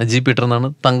ഇട്ടിരിക്കുന്നത്. അജി പീറ്റർ എന്നാണ്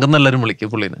തങ്കം എല്ലാവരും വിളിക്കുക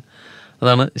പുള്ളീനെ.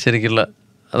 അതാണ് ശരിക്കുള്ള,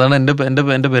 അതാണ് എൻ്റെ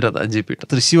പേര്. അത് Aji Peter.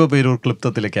 Thrissur Peroor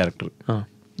ക്ലിപ്തത്തിലെ character.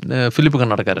 Philip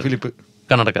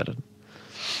കന്നടക്കാരൻ.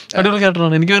 അടിപൊളി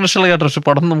ക്യാരക്ടറാണ്. എനിക്ക് ഭയങ്കര ഇഷ്ടമുള്ള ക്യാരക്ടർ. പക്ഷെ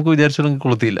പടം നമുക്ക് വിചാരിച്ചാലും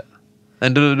കൊളുത്തിയില്ല.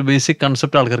 അതിൻ്റെ ഒരു ബേസിക്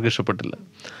കൺസെപ്റ്റ് ആൾക്കാർക്ക് ഇഷ്ടപ്പെട്ടില്ല.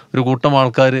 ഒരു കൂട്ടം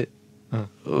ആൾക്കാർ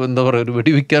എന്താ പറയുക, ഒരു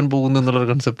വെടിവെക്കാൻ പോകുന്നു എന്നുള്ളൊരു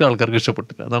കൺസെപ്റ്റ് ആൾക്കാർക്ക്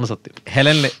ഇഷ്ടപ്പെട്ടില്ല. അതാണ് സത്യം.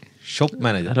 ഹെലനിലെ ഷോപ്പ്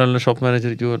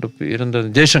മാനേജർ പേരെന്താ,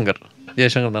 ജയശങ്കർ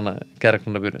എന്നാണ്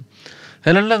ക്യാരക്ടറിൻ്റെ പേര്.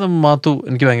 ഹെലനിലെ മാത്തു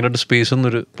എനിക്ക് ഭയങ്കരമായിട്ട് സ്പേസ്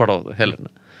എന്നൊരു പടം അത്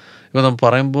ഹെലന്. ഇപ്പോൾ നമ്മൾ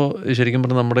പറയുമ്പോൾ ശരിക്കും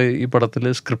പറഞ്ഞാൽ നമ്മുടെ ഈ പടത്തിൽ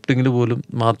സ്ക്രിപ്റ്റിങ്ങിൽ പോലും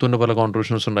മാത്തുവിൻ്റെ പല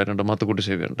കോൺട്രിബ്യൂഷൻസ് ഉണ്ടായിട്ടുണ്ട്. മാത്തുക്കുട്ടി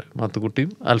സേവിയുണ്ട്, മാത്തുക്കുട്ടിയും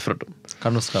ആൽഫ്രഡും.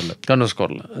 കണ്ണൂർ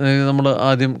സ്കോറിൽ നമ്മൾ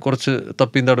ആദ്യം കുറച്ച്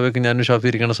തപ്പിയും തടവൊക്കെ ഞാനും ഷാഫി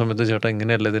ഇരിക്കുന്ന സമയത്ത് ചേട്ടാ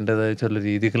ഇങ്ങനെയല്ല, ഇതിൻ്റെതായ ചില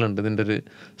രീതികളുണ്ട്, ഇതിൻ്റെ ഒരു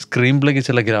സ്ക്രീൻ പ്ലേക്ക്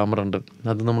ചില ഗ്രാമറുണ്ട്,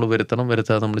 അത് നമ്മൾ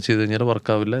വരുത്താതെ നമ്മൾ ചെയ്ത് കഴിഞ്ഞാൽ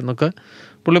വർക്കാവില്ല എന്നൊക്കെ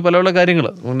പുള്ളി പല പല കാര്യങ്ങൾ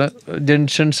അങ്ങനെ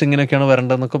ജംഗ്ഷൻസ് ഇങ്ങനെയൊക്കെയാണ്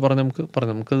വരേണ്ടതെന്നൊക്കെ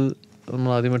നമുക്കത്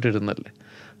നമ്മൾ ആദ്യമായിട്ട് ഇടുന്നല്ലേ.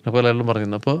 അപ്പോൾ എല്ലാവരും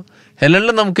പറഞ്ഞിരുന്നു. അപ്പോൾ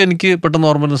ഹെലനിൽ എനിക്ക് പെട്ടെന്ന്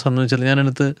ഓർമ്മ വരുന്ന സംഭവം വെച്ചാൽ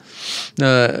ഞാനെടുത്ത്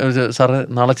സാറ്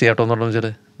നാളെ ചെയ്യാട്ടോ എന്ന് പറഞ്ഞു വെച്ചാൽ,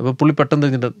 അപ്പോൾ പുള്ളി പെട്ടെന്ന്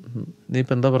കഴിഞ്ഞിട്ട് നീ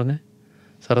ഇപ്പം എന്താ പറഞ്ഞേ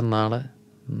സാറേ, നാളെ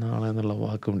എന്നുള്ള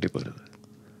വാക്ക് മുണ്ടിപ്പോരുത്,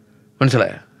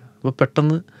 മനസ്സിലായ? അപ്പോൾ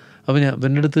പെട്ടെന്ന് അപ്പോൾ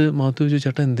എൻ്റെ അടുത്ത് മാത്തു ചോദിച്ചു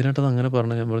ചേട്ടാ എന്തിനായിട്ടത് അങ്ങനെ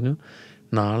പറഞ്ഞു. ഞാൻ പറഞ്ഞു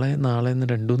നാളെ എന്ന്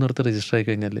 2-3 നേരത്തെ രജിസ്റ്റർ ആയി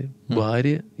കഴിഞ്ഞാൽ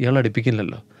ഭാര്യ ഇയാൾ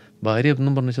അടുപ്പിക്കില്ലല്ലോ, ഭാര്യ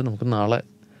എന്നും പറഞ്ഞു വെച്ചാൽ നമുക്ക് നാളെ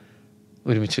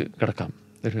ഒരുമിച്ച് കിടക്കാം.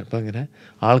 അപ്പോൾ അങ്ങനെ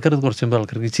ആൾക്കാരത് കുറച്ച് കഴിയുമ്പോൾ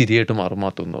ആൾക്കാർക്ക് ചിരിയായിട്ട് മാറും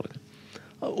മാത്തു എന്ന് പറഞ്ഞു.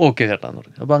 ഓക്കെ ചേട്ടാന്ന്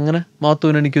പറഞ്ഞു. അപ്പോൾ അങ്ങനെ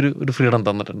മാത്തുവിന് എനിക്കൊരു ഫ്രീഡം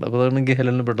തന്നിട്ടുണ്ട്. അപ്പോൾ അതാണ് എനിക്ക്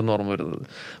ഹെലനിൽ പെട്ടെന്ന് ഓർമ്മ വരുന്നത്.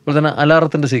 അപ്പോൾ തന്നെ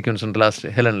അലാറത്തിൻ്റെ സീക്വൻസ് ഉണ്ട് ലാസ്റ്റ്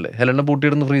ഹെലനെ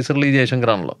പൂട്ടിയിടുന്ന ഫ്രീസറിൽ ഈ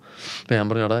ജയശങ്കറാണല്ലോ. അപ്പോൾ ഞാൻ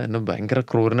പറഞ്ഞു എടാ എന്നെ ഭയങ്കര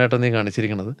ക്രൂരനായിട്ടാണ് നീ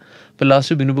കാണിച്ചിരിക്കുന്നത്. അപ്പോൾ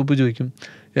ലാസ്റ്റ് ബിനുപപ്പ് ചോദിക്കും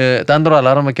താൻ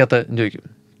അലാറം വയ്ക്കാത്ത ചോദിക്കും.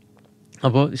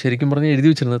 അപ്പോൾ ശരിക്കും പറഞ്ഞാൽ എഴുതി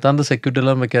വെച്ചിരുന്നത് താൻ സെക്യൂരിറ്റി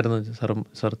അലാറം വെക്കായിരുന്നു.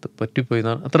 സാർ പറ്റിപ്പോയി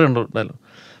എന്നാണ് അത്രേ ഉണ്ടല്ലോ.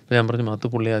 അപ്പോൾ ഞാൻ പറഞ്ഞു മാത്തു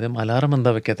പുള്ളി ആദ്യം അലാറം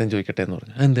എന്താ വെക്കാത്തതെന്ന് ചോദിക്കട്ടെ എന്ന്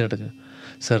പറഞ്ഞു. എന്തിനായിട്ട്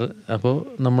സാർ? അപ്പോൾ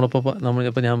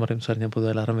നമ്മളിപ്പോൾ ഞാൻ പറയും സാർ ഞാൻ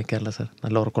പൊതുവെ അലാറം വെക്കാറില്ല സാർ,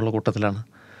 നല്ല ഉറക്കമുള്ള കൂട്ടത്തിലാണ്.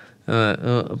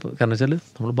 കാരണം വെച്ചാൽ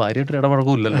നമ്മൾ ഭാര്യയായിട്ട്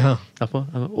ഇടപഴകില്ലല്ലോ. അപ്പോൾ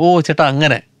ഓ ചേട്ടാ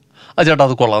അങ്ങനെ ചേട്ടാ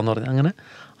അത് കൊള്ളാമെന്ന് പറഞ്ഞു. അങ്ങനെ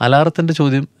അലാറത്തിൻ്റെ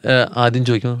ചോദ്യം ആദ്യം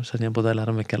ചോദിക്കും സാർ ഞാൻ പൊതുവെ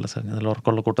അലാറം വെക്കാറില്ല സാർ, ഞാൻ നല്ല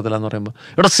ഉറക്കമുള്ള കൂട്ടത്തിലാന്ന് പറയുമ്പോൾ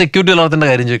ഇവിടെ സെക്യൂരിറ്റി അലാറത്തിൻ്റെ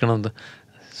കാര്യം ചോദിക്കണമെന്ന്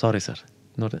സോറി സാർ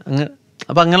എന്ന് പറഞ്ഞു. അങ്ങനെ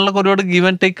അപ്പം അങ്ങനെയുള്ള ഒരുപാട് ഗീവ്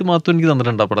ആൻഡ് ടേക്ക് മാത്രം എനിക്ക്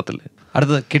തന്നിട്ടുണ്ട് ആ പടത്തിൽ.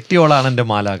 അടുത്തത് കെട്ടിയോളാണ് എൻ്റെ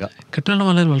മാലാക. കെട്ടിയോള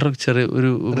മാലാക വളരെ ചെറിയ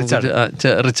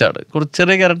റിച്ചാർഡ് കുറച്ച്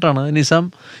ചെറിയ ക്യാരക്ടറാണ്. നിസാം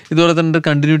ഇതുപോലെ തന്നെ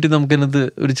കണ്ടിന്യൂറ്റി നമുക്കതിനകത്ത്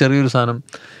ഒരു ചെറിയൊരു സാധനം,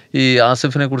 ഈ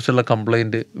ആസിഫിനെ കുറിച്ചുള്ള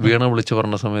കംപ്ലൈൻറ്റ് വീണ വിളിച്ച്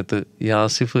പറഞ്ഞ സമയത്ത് ഈ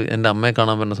ആസിഫ് എൻ്റെ അമ്മയെ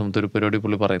കാണാൻ വരുന്ന സമയത്ത് ഒരു പരിപാടി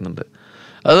പുള്ളി പറയുന്നുണ്ട്,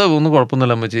 അത് ഒന്നും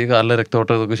കുഴപ്പമൊന്നുമില്ല അമ്മച്ചി, ഈ കാലിലെ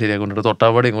രക്തോട്ടം ഇതൊക്കെ ശരിയാക്കൊണ്ടിട്ട്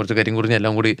തൊട്ടാവാടിയും കുറച്ച് കരിയും കുറിഞ്ഞ്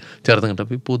എല്ലാം കൂടി ചേർത്ത് കിട്ടും.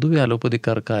 അപ്പോൾ ഈ പൊതുവെ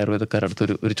അലോപ്പതിക്കാർക്ക് ആയുർവേദക്കാരടുത്ത്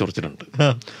ഒരു ചൊറിച്ചിലുണ്ട്,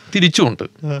 തിരിച്ചുമുണ്ട്,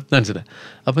 മനസ്സിലായി?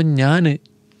 അപ്പം ഞാൻ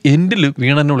എൻഡിൽ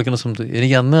വീണെന്നെ വിളിക്കുന്ന സമയത്ത്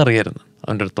എനിക്ക് അന്നേ അറിയായിരുന്നു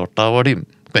അവൻ്റെ ഒരു തൊട്ടാവാടിയും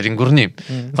കരിങ്കുറിഞ്ഞിയും.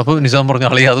 അപ്പോൾ നിസാം പറഞ്ഞു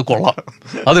അളി അത് കൊള്ളാം,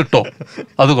 അതിട്ടോ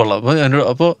അത് കൊള്ളാം.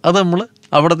 അപ്പോൾ അത് നമ്മൾ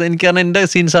അവിടെ എനിക്ക് കാരണം എൻ്റെ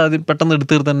സീൻസ് ആദ്യം പെട്ടെന്ന്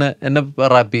എടുത്ത് തന്നെ എന്നെ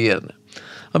റാപ്പ് ചെയ്യായിരുന്നു.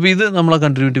 അപ്പോൾ ഇത് നമ്മളെ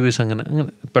കണ്ടിന്യൂറ്റി ബേസ് അങ്ങനെ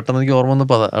പെട്ടെന്ന് എനിക്ക് ഓർമ്മ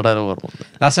വന്നപ്പോൾ അടാരോ ഓർമ്മ വന്നു.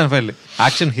 Last and final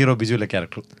action hero ബിജുവിലെ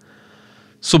character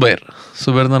Zubair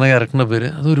എന്ന് പറഞ്ഞ ക്യാരക്ടറിൻ്റെ പേര്.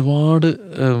 അത് ഒരുപാട്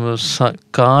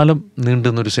കാലം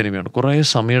നീണ്ടുന്നൊരു സിനിമയാണ്, കുറേ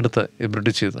സമയമെടുത്ത്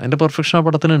എബ്രിഡ് ചെയ്ത്. അതിൻ്റെ പെർഫെക്ഷൻ ആ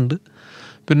പടത്തിനുണ്ട്.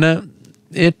 പിന്നെ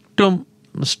ഏറ്റവും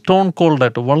സ്റ്റോൺ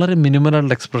കോൾഡായിട്ട് വളരെ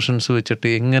മിനിമലായിട്ടുള്ള എക്സ്പ്രഷൻസ് വെച്ചിട്ട്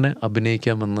എങ്ങനെ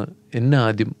അഭിനയിക്കാമെന്ന് എന്നെ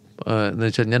ആദ്യം എന്ന്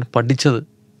വെച്ചാൽ ഞാൻ പഠിച്ചത്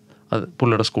അത്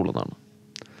പുള്ളിയുടെ സ്കൂളിൽ നിന്നാണ്.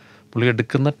 പുള്ളി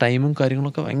എടുക്കുന്ന ടൈമും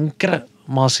കാര്യങ്ങളൊക്കെ ഭയങ്കര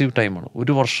മാസീവ് ടൈമാണ്.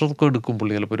 1 വർഷമൊക്കെ എടുക്കും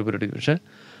പുള്ളി ചിലപ്പോൾ ഒരു പരിപാടി. പക്ഷേ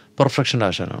പെർഫെക്ഷൻ്റെ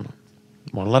ആശാനാണ്.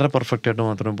 വളരെ പെർഫെക്റ്റായിട്ട്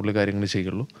മാത്രമേ പുള്ളി കാര്യങ്ങൾ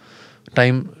ചെയ്യുള്ളൂ.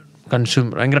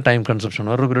 ഭയങ്കര ടൈം കൺസപ്ഷനാണ്.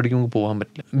 വേറൊരു പരിപാടിക്ക് നമുക്ക് പോകാൻ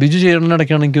പറ്റില്ല. ബിജു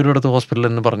ചെയ്യുന്നതിനിടയ്ക്കാണ് എനിക്ക് ഒരു അടുത്ത് ഹോസ്പിറ്റലിൽ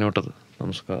തന്നെ പറഞ്ഞു വിട്ടത്.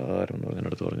 നമസ്കാരം എന്ന് പറഞ്ഞ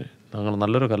അടുത്ത് പറഞ്ഞ് താങ്കൾ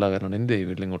നല്ലൊരു കലാകാരനാണ്, എൻ്റെ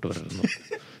വീട്ടിൽ ഇങ്ങോട്ട് വരരുന്നു.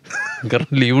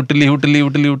 കാരണം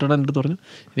ലീവിട്ടാണ് എൻ്റെ അടുത്ത് പറഞ്ഞു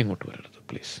ഇനി ഇങ്ങോട്ട് വരരുത്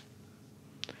പ്ലീസ്,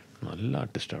 നല്ല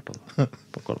ആർട്ടിസ്റ്റാട്ടോ.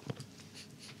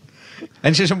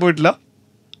 അതിനുശേഷം പോയിട്ടില്ല.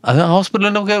 അത്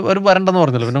ഹോസ്പിറ്റലിൽ നമുക്ക് ഒരു വരണ്ടെന്ന്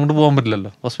പറഞ്ഞല്ലോ, പിന്നെ അങ്ങോട്ട് പോകാൻ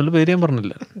പറ്റില്ലല്ലോ. ഹോസ്പിറ്റലിൽ പേര് ഞാൻ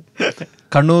പറഞ്ഞില്ല.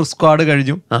 കണ്ണൂർ സ്ക്വാഡ്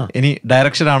കഴിഞ്ഞു, ഇനി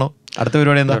ഡയറക്ഷൻ ആണോ അടുത്ത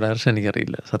പരിപാടി? എന്താ ഡയറക്ഷൻ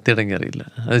എനിക്കറിയില്ല, സത്യം എനിക്കറിയില്ല.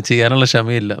 അത് ചെയ്യാനുള്ള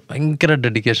ക്ഷമയില്ല. ഭയങ്കര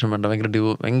ഡെഡിക്കേഷൻ വേണ്ട,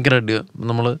 ഭയങ്കര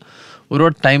നമ്മൾ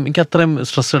ഒരുപാട് ടൈം. എനിക്ക് അത്രയും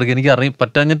സ്ട്രെസ് എടുക്കുക എനിക്ക്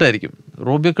പറ്റാഞ്ഞിട്ടായിരിക്കും.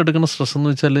 റോബിയൊക്കെ എടുക്കുന്ന സ്ട്രെസ്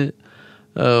എന്ന് വെച്ചാൽ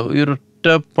ഈ ഒരൊറ്റ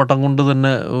പടം കൊണ്ട് തന്നെ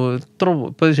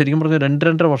ഇപ്പോൾ ശരിക്കും പറഞ്ഞാൽ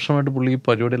 2-2.5 വർഷമായിട്ട് പുള്ളി ഈ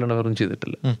പരിപാടിയിലാണ് വേറൊന്നും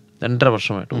ചെയ്തിട്ടില്ല. 2.5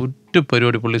 വർഷമായിട്ട് ഒറ്റ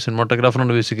പരിപാടി. പുള്ളി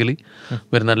സിനിമാട്ടോഗ്രാഫറാണ് ബേസിക്കലി.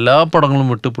 വരുന്ന എല്ലാ പടങ്ങളും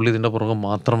വിട്ട് പുള്ളി ഇതിൻ്റെ പുറകെ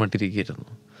മാത്രമായിട്ടിരിക്കുകയായിരുന്നു.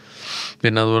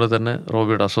 പിന്നെ അതുപോലെ തന്നെ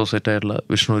റോബിയുടെ അസോസിയേറ്റ് ആയിട്ടുള്ള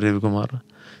വിഷ്ണു രവികുമാർ,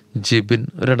 ജിബിൻ,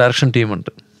 ഒരു ഡയറക്ഷൻ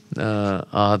ടീമുണ്ട്,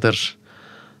 ആദർശ്,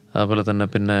 അതുപോലെ തന്നെ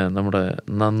പിന്നെ നമ്മുടെ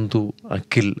നന്ദു,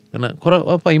 അഖിൽ, അങ്ങനെ കുറേ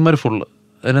പയ്യന്മാർ ഫുള്ള്.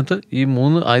 അതിനകത്ത് ഈ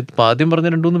ആദ്യം പറഞ്ഞ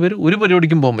 2-3 പേര് ഒരു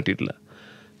പരിപാടിക്കും പോകാൻ പറ്റിയിട്ടില്ല.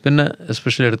 പിന്നെ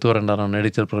എസ്പെഷ്യലി എടുത്തു പറയേണ്ടതാണ്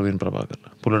എഡിറ്റർ പ്രവീൺ പ്രഭാകർ,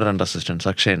 പുള്ളിയുടെ 2 അസിസ്റ്റൻറ്റ്സ്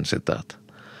അക്ഷയൻ, സിദ്ധാർത്ഥ്.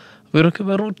 ഇവരൊക്കെ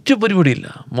വേറെ ഒറ്റ പരിപാടിയില്ല.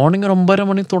 മോർണിംഗ് ഒരു 9:30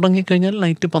 മണി തുടങ്ങിക്കഴിഞ്ഞാൽ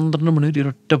നൈറ്റ് 12 മണി വരെ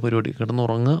ഒരൊറ്റ പരിപാടി. കിടന്ന്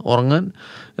ഉറങ്ങാൻ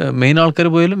മെയിൻ ആൾക്കാർ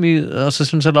പോയാലും ഈ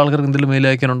അസിസ്റ്റൻസിൻ്റെ ആൾക്കാർക്ക് എന്തെങ്കിലും മെയിൽ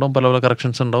അയക്കാനുണ്ടാവും, പല പല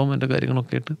കറക്ഷൻസ് ഉണ്ടാവും, അതിൻ്റെ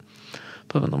കാര്യങ്ങളൊക്കെ ആയിട്ട്.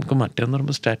 അപ്പോൾ നമുക്ക് മറ്റേന്ന്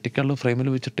പറയുമ്പോൾ സ്റ്റാറ്റിക്കുള്ള ഫ്രെയിമിൽ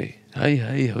വെച്ചിട്ടേ ഹൈ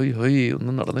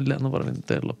ഒന്നും നടന്നില്ല എന്ന്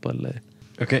പറയുന്നത് എളുപ്പമല്ലേ.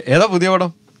 ഓക്കെ, ഏതാ പുതിയ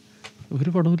പടം? ഒരു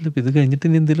പടമില്ല. ഇത് കഴിഞ്ഞിട്ട്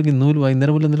ഇനി എന്തെങ്കിലും ഇന്ന്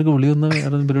വൈകുന്നേരം പോലെ എന്തെങ്കിലും വിളി വന്നാൽ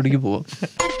വേറെ പരിപാടിക്ക് പോവാം.